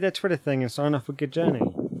say their Twitter thing and sign off with Good Journey.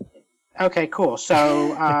 Okay, cool.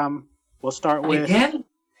 So we'll start with Again?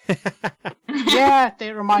 Yeah,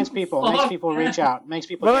 it reminds people, makes people reach out, makes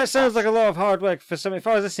people. Well, that sounds like a lot of hard work for some. If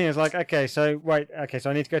I was listening, it's like, okay, so I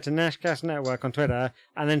need to go to Nashcast Network on Twitter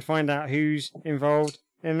and then find out who's involved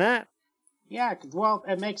in that. Yeah, well,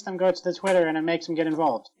 it makes them go to the Twitter and it makes them get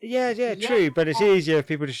involved. Yeah, true, but it's easier if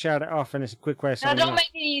people just shout it off and it's a quick way of No, signing don't up. make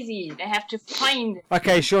it easy. They have to find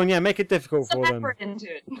Okay, Sean, make it difficult some for them. effort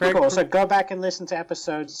into it. Cool, so go back and listen to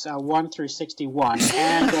episodes 1 through 61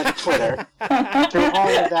 and go to Twitter. Through all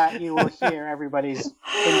of that, you will hear everybody's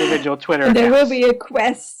individual Twitter And there accounts. will be a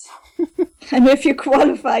quest. And if you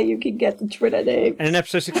qualify, you can get the Twitter name. And in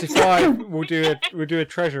episode 65, we'll do a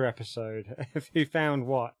treasure episode. If you found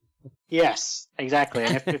what? Yes, exactly.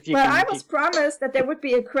 And if you Well, can, I was promised that there would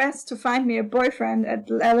be a quest to find me a boyfriend at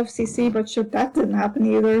LFCC, but shoot, that didn't happen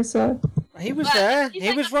either, so... He was Well, there. he's He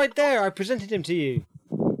like was right there. I presented him to you.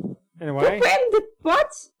 Anyway.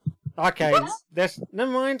 What? Okay.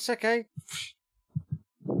 Never mind. It's okay.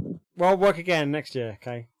 Well, I'll work again next year.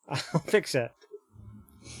 Okay. I'll fix it.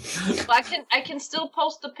 Well, I can still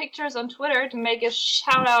post the pictures on Twitter to make a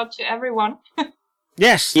shout out to everyone.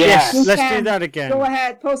 Yes, Yes. yes. Let's You do can. that again. Go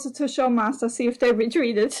ahead, post it to Showmaster, see if they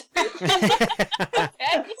retweet it.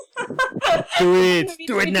 Do it. Retweet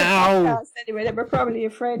Do it the now. podcast Anyway, they were probably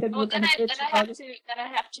afraid that Oh, we're then going I, to then bitch I about have it. to then I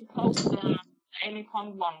have to post the Amy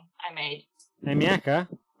Pond one I made. Amy Acker?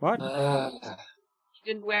 What? You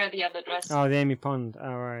didn't wear the other dress. Oh, the Amy Pond.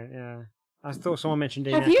 Oh, right, yeah. I thought someone mentioned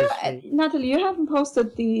Amy Have you, Acker's feet. Natalie, you haven't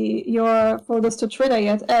posted your photos to Twitter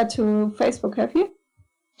yet, to Facebook, have you?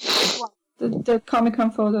 The Comic-Con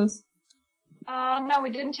photos. No, we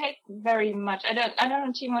didn't take very much. I don't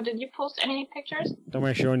know, Timo, did you post any pictures? Don't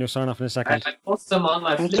worry, Sean, you'll sign off in a second. I post them on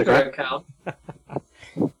my That's Flickr okay. account.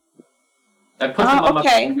 I put them on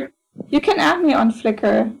okay. my Flickr. You can add me on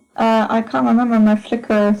Flickr. I can't remember my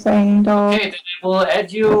Flickr thing though. Okay, then I will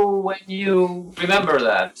add you when you remember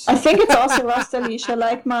that. I think it's also Rastalisha,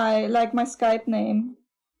 like my Skype name.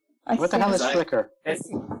 What the hell is Flickr? It's,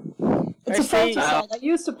 It's a I see. photo site. I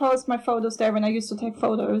used to post my photos there when I used to take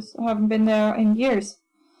photos. I haven't been there in years.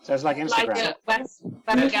 So it's like Instagram. Like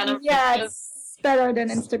web gallery. Yeah, it's better than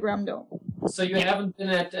Instagram though. so you haven't been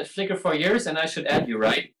at Flickr for years, and I should add you,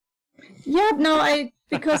 right? Yeah, no,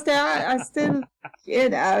 because I still,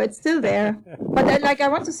 it's still there. But I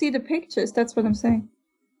want to see the pictures. That's what I'm saying.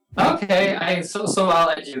 Okay, so I'll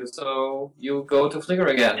add you. So you go to Flickr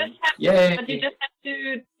again. Yay! But you just have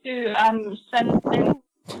to send in.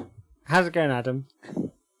 How's it going, Adam?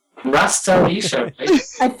 Rastalisha, right?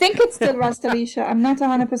 I think it's still Rastalisha. I'm not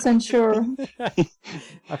 100% sure.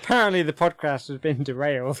 Apparently the podcast has been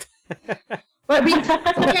derailed. But we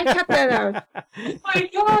can cut that out. Oh my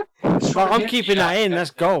god! Well, I'm keeping that in,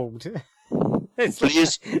 that's gold.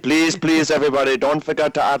 Please, everybody, don't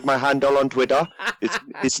forget to add my handle on Twitter.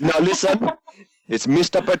 It's now listen. It's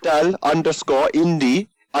Mr. Patel _Indie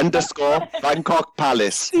 _Bangkok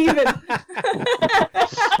Palace. Steven.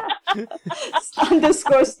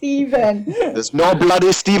 _Steven. There's no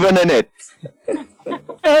bloody Steven in it.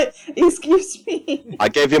 Excuse me. I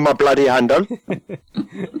gave you my bloody handle.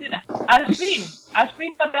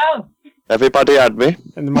 Ashwin Patel. Everybody add me.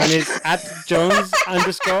 And mine is @Jones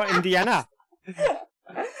 _Indiana.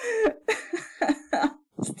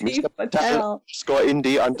 Steve Mr. Patel.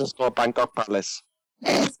 _Indie _Bangkok Palace.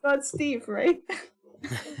 It's not Steve, right?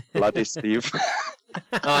 Bloody Steve.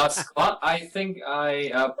 Scott, I think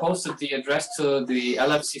I posted the address to the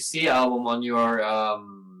LFCC album on your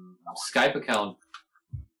Skype account.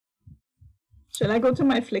 Shall I go to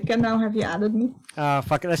my Flickr now? Have you added me? Oh,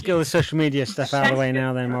 fuck it. Let's get all the social media stuff out of the way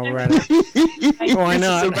now then while we're at it. Why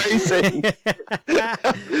not? This is amazing.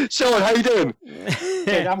 Sean, how you doing?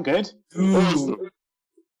 Dude, I'm good.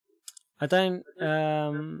 I don't...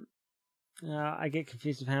 I get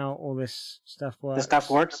confused with how all this stuff works. The stuff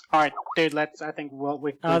works. All right, dude. I think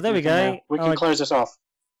Oh, there we go. We can close this off.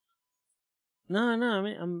 No, I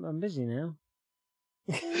mean, I'm busy now.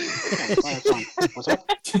 What's up?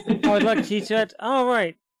 Oh, I'd like you to add... Oh,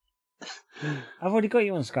 right. I've already got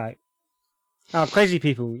you on Skype. Oh, crazy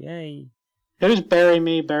people. Yay. Who's bury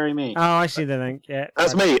me, bury me? Oh, I see the link. Yeah.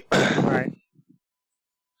 That's me. Right.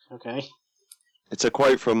 Okay. It's a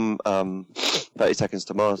quote from 30 Seconds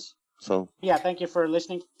to Mars. So Yeah, thank you for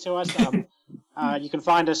listening to us. You can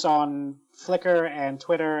find us on Flickr and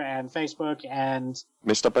Twitter and Facebook and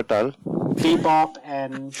Mr. Patel. Bebop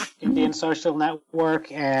and Indian Social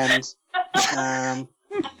Network and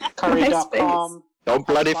Curry.com. Don't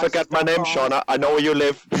bloody forget my name, Sean. I know where you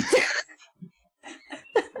live.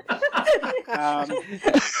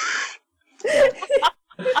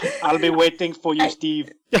 I'll be waiting for you,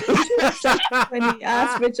 Steve. When he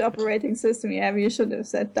asked which operating system you have, you should have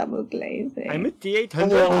said double glazing. I'm at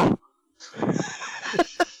D800.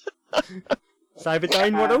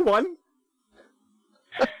 Cyberdyne 101.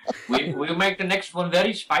 We'll make the next one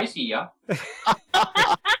very spicy, yeah?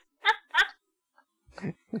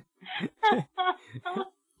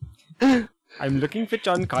 I'm looking for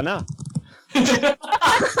John Connor.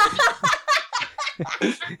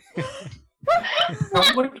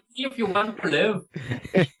 Come with me if you want to live.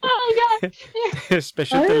 Oh my god!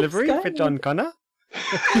 Special I'm delivery for excited. John Connor.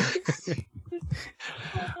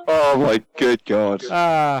 Oh my good God.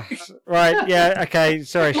 Right, yeah, okay,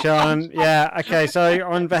 sorry, Sean. Yeah, okay, so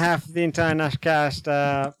on behalf of the entire Nashcast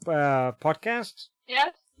podcast,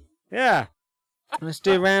 Yes? yeah, let's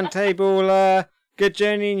do round table, good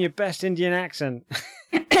journey in your best Indian accent.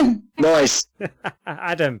 Nice.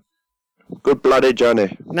 Adam, Good bloody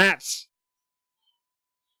journey. Nats,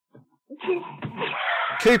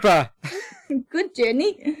 Cooper, Good,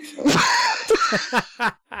 Jenny.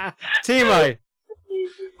 Timo,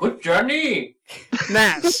 Good journey!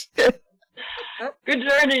 Nats, Good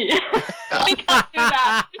journey! We can't do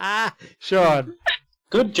that. Sean.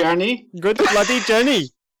 Good journey. Good bloody journey.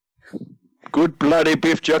 Good bloody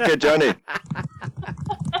beef jerky, Johnny.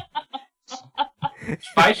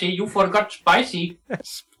 Spicy, you forgot spicy.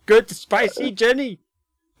 Good spicy journey.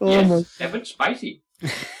 Yes, Kevin Spicy.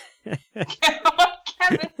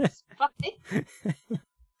 Kevin Spicy.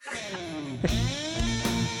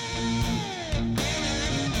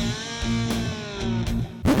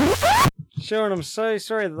 Sean, I'm so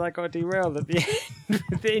sorry that I got derailed at the end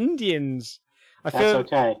with the Indians. That's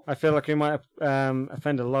okay. I feel like we might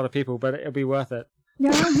offend a lot of people, but it'll be worth it.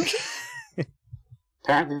 Yeah.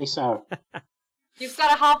 Apparently so. You've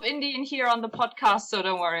got a half Indian here on the podcast, so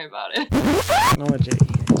don't worry about it. Technology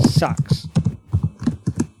sucks.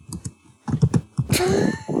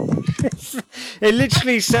 It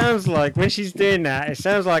literally sounds like, when she's doing that, it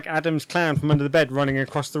sounds like Adam's clown from under the bed running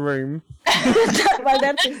across the room. Well,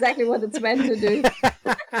 that's exactly what it's meant to do.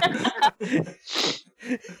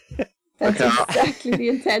 That's exactly the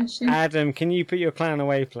intention. Adam, can you put your clown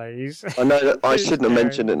away, please? I know that I shouldn't have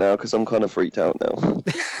mentioned it now because I'm kind of freaked out now.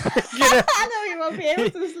 I know you won't be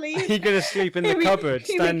able to sleep. You're going to sleep in the cupboard,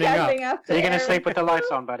 He'll be standing up. Are you going to sleep with the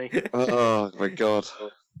lights on, buddy? Oh my god.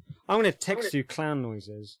 I'm going to text you clown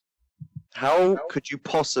noises. How could you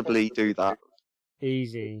possibly do that?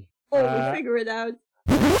 Easy. We'll figure it out.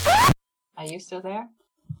 Are you still there?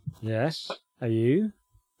 Yes. Are you?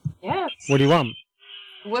 Yes. What do you want?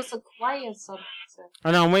 It was so quiet, so...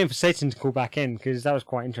 I know, I'm waiting for Satan to call back in, because that was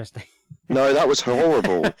quite interesting. No, that was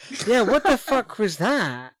horrible. Yeah, what the fuck was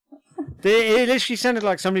that? It literally sounded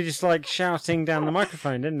like somebody just like shouting down the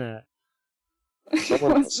microphone, didn't it? It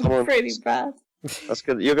was pretty bad. That's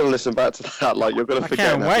good. You're going to listen back to that. Like you're going to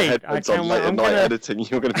forget and have your headphones on late at night editing.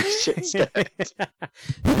 You're going to be shit scared.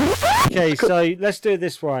 Okay, so let's do it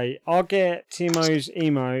this way. I'll get Timo's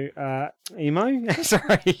emo. Emo?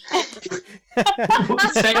 Sorry.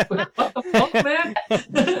 What the fuck, man?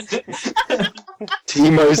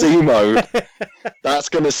 Timo's emo. That's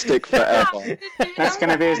going to stick forever. That's going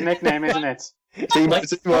to be his nickname, isn't it?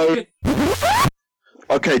 Timo's emo.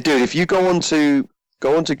 Okay, dude. If you go onto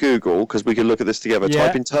Google, because we can look at this together. Yeah.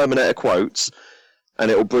 Type in Terminator quotes, and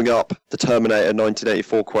it will bring up the Terminator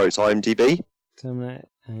 1984 quotes IMDb. Terminator.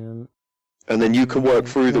 And then you can work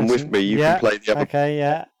through them with me. You can play the other. Okay,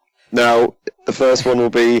 yeah. Now, the first one will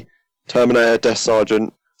be Terminator Death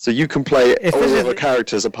Sergeant. So you can play all the other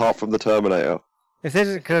characters apart from the Terminator. If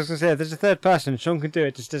there's, because I was going to say, if there's a third person, Sean can do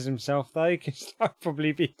it just as himself, though, because that would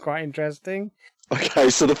probably be quite interesting. Okay,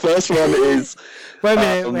 so the first one is... Wait a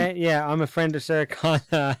minute, wait, yeah, I'm a friend of Sarah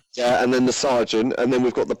Connor. Yeah, and then the Sergeant, and then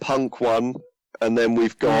we've got the Punk one, and then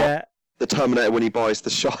we've got the Terminator when he buys the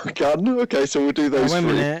shotgun. Okay, so we'll do those wait a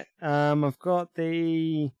three. minute, I've got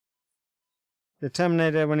the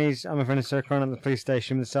Terminator when I'm a friend of Sarah Connor at the police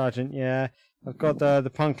station with the Sergeant, yeah. I've got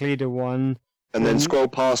the Punk leader one. And then scroll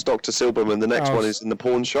past Dr. Silberman, the next one is in the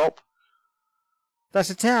pawn shop. That's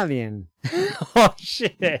Italian. Oh,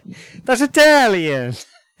 shit. That's Italian.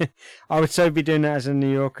 I would so be doing that as a New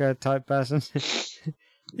Yorker type person.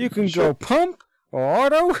 You can go pump or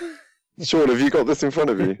auto. Sean, have you got this in front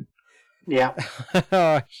of you? Yeah.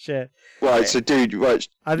 Oh, shit. Right, so dude, right.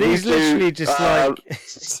 Are these literally just like...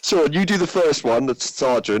 Sean, you do the first one, the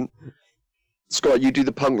Sergeant. Scott, you do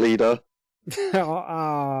the Punk leader.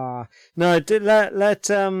 No,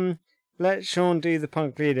 let Sean do the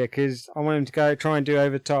Punk leader, because I want him to try and do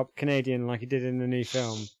over top Canadian like he did in the new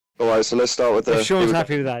film. Alright, so let's start with the... If Sean's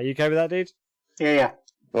happy with that, you okay with that, dude? Yeah.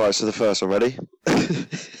 Alright, so the first one, ready?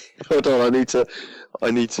 Hold on, I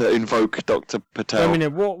need to invoke Dr. Patel. Wait a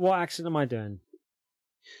minute, what accent am I doing?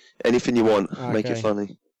 Anything you want, make it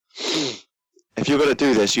funny. If you're going to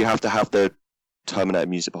do this, you have to have the Terminator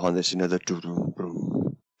music behind this, the...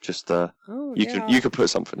 Just you could put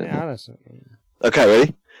something in. Yeah, okay,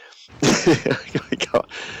 ready?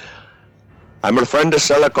 I'm a friend of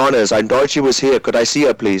Sarah Connor's. I thought she was here. Could I see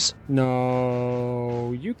her, please?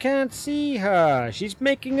 No, you can't see her. She's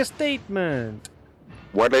making a statement.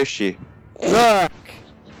 What is she? Look,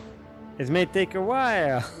 it may take a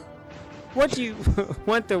while. What do you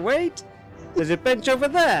want to wait? There's a bench over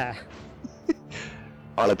there.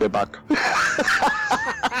 I'll be back.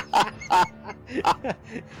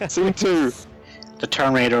 Scene 2. The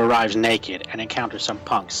Terminator arrives naked and encounters some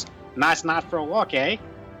punks. Nice night for a walk, eh?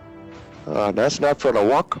 That's not for the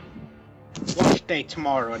walk. Wash day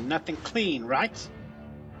tomorrow and nothing clean, right?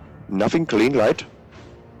 Nothing clean, right?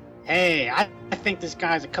 Hey, I think this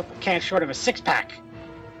guy's a couple cans short of a six-pack.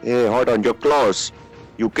 Hey, hold on your claws.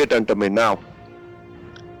 You get under me now.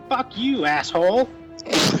 Fuck you, asshole.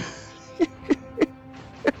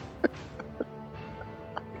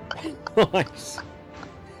 Nice.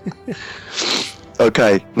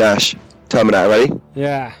 Okay, Nash. Terminator, ready?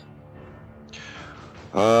 Yeah.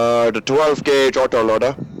 The 12 gauge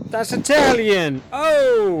autoloader. That's Italian.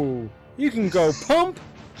 Oh, you can go pump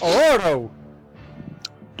or auto.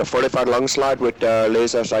 The 45 long slide with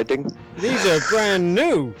laser sighting. These are brand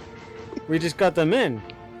new. We just got them in.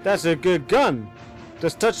 That's a good gun.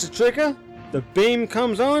 Just touch the trigger, the beam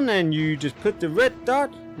comes on, and you just put the red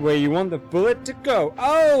dot where you want the bullet to go.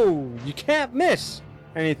 Oh, you can't miss.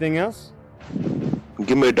 Anything else?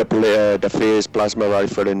 Give me the phase plasma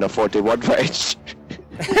rifle in the 41 range.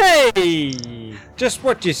 Hey! Just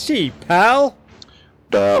what you see, pal.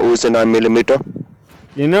 The Uzi 9mm.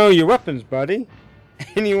 You know your weapons, buddy.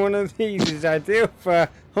 Any one of these is ideal for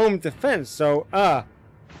home defense, so,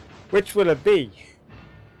 which will it be?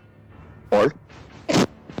 All.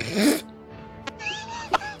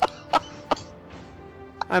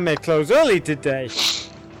 I may close early today.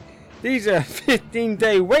 These are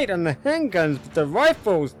 15-day wait on the handguns, but the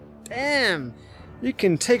rifles, damn, you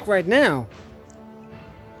can take right now.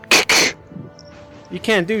 You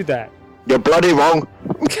can't do that. You're bloody wrong.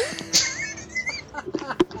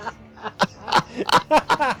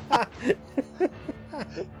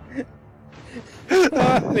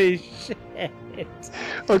 Holy shit.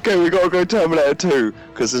 Okay, we gotta go Terminator 2,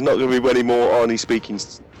 because there's not gonna be many more Arnie speaking.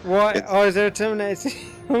 What? Oh, is there a Terminator 2?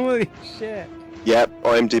 Holy shit. Yep,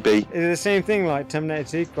 IMDb. Is it the same thing like Terminator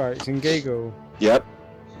 2 quotes in Google? Yep.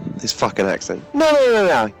 His fucking accent.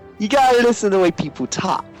 No. You gotta listen to the way people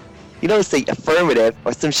talk. You don't say affirmative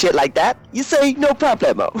or some shit like that. You say no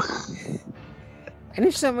problemo. And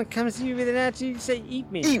if someone comes to you with an attitude, you say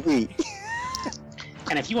eat me. Eat me.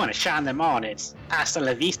 And if you want to shine them on, it's hasta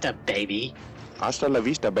la vista, baby. Hasta la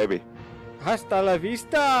vista, baby. Hasta la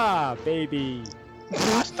vista, baby.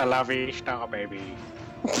 Hasta la vista, baby.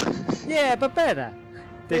 Yeah, but better.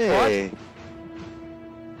 Hey.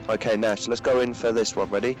 Okay, Nash, let's go in for this one.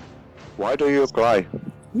 Ready? Why do you cry?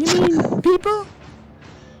 You mean people?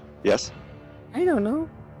 Yes. I don't know.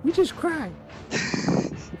 We just cry.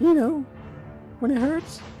 You know, when it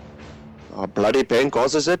hurts. Bloody pain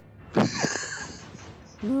causes it?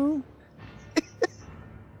 No.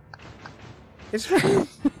 It's when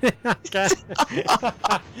I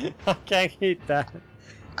can't eat that.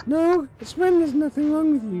 No, it's when there's nothing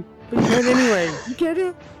wrong with you, but you hurt anyway. You get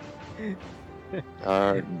it?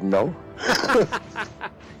 No.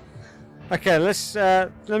 Okay, let's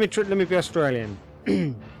let me be Australian.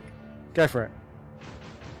 Go for it.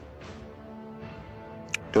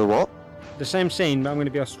 Do what? The same scene, but I'm going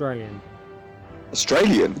to be Australian.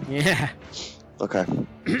 Australian? Yeah. Okay.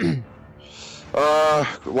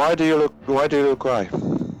 Why do you cry?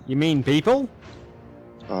 You mean people?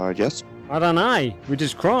 Yes. I don't know. We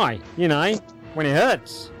just cry, you know, when it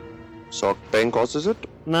hurts. So pain causes it?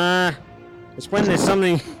 Nah. It's when there's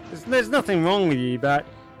something. There's nothing wrong with you, but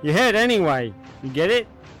you hurt anyway. You get it?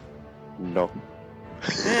 No.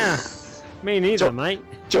 Yeah. Me neither, mate.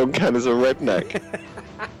 John Cann is a redneck.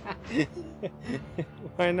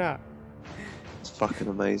 Why not? It's fucking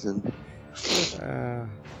amazing. Uh,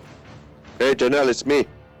 Hey, Janelle, it's me.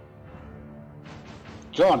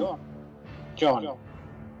 John,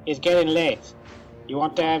 it's getting late. You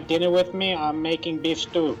want to have dinner with me? I'm making beef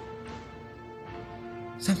stew.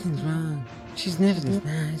 Something's wrong. She's never this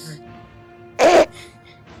nice.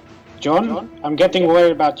 John, I'm getting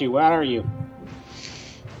worried about you. Where are you?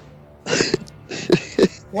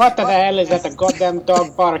 What the hell is that goddamn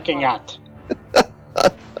dog barking at?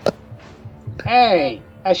 Hey,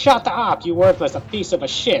 shut up, you worthless piece of a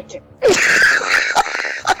shit.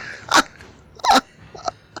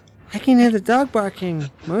 I can hear the dog barking,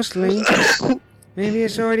 mostly. Maybe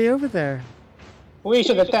it's already over there. We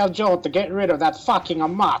should tell John to get rid of that fucking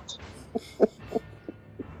mutt.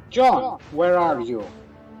 John, where are you?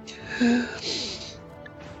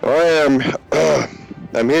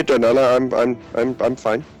 I'm here, Janella. I'm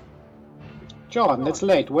fine. John, it's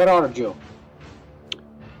late. Where are you?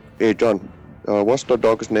 Hey, John. What's the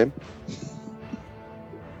dog's name?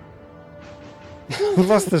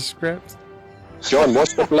 Lost the script. John,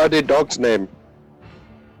 what's the bloody dog's name?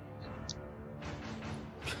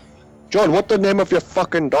 John, what's the name of your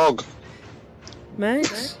fucking dog?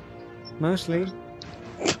 Max? Mostly.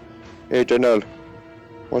 Hey, Janelle.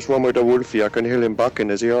 What's wrong with the Wolfie? I can hear him barking.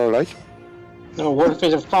 Is he alright? No, Wolf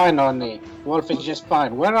is fine, Arnie. Wolf is just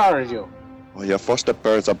fine. Where are you? Oh, your foster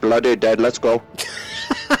parents are bloody dead. Let's go.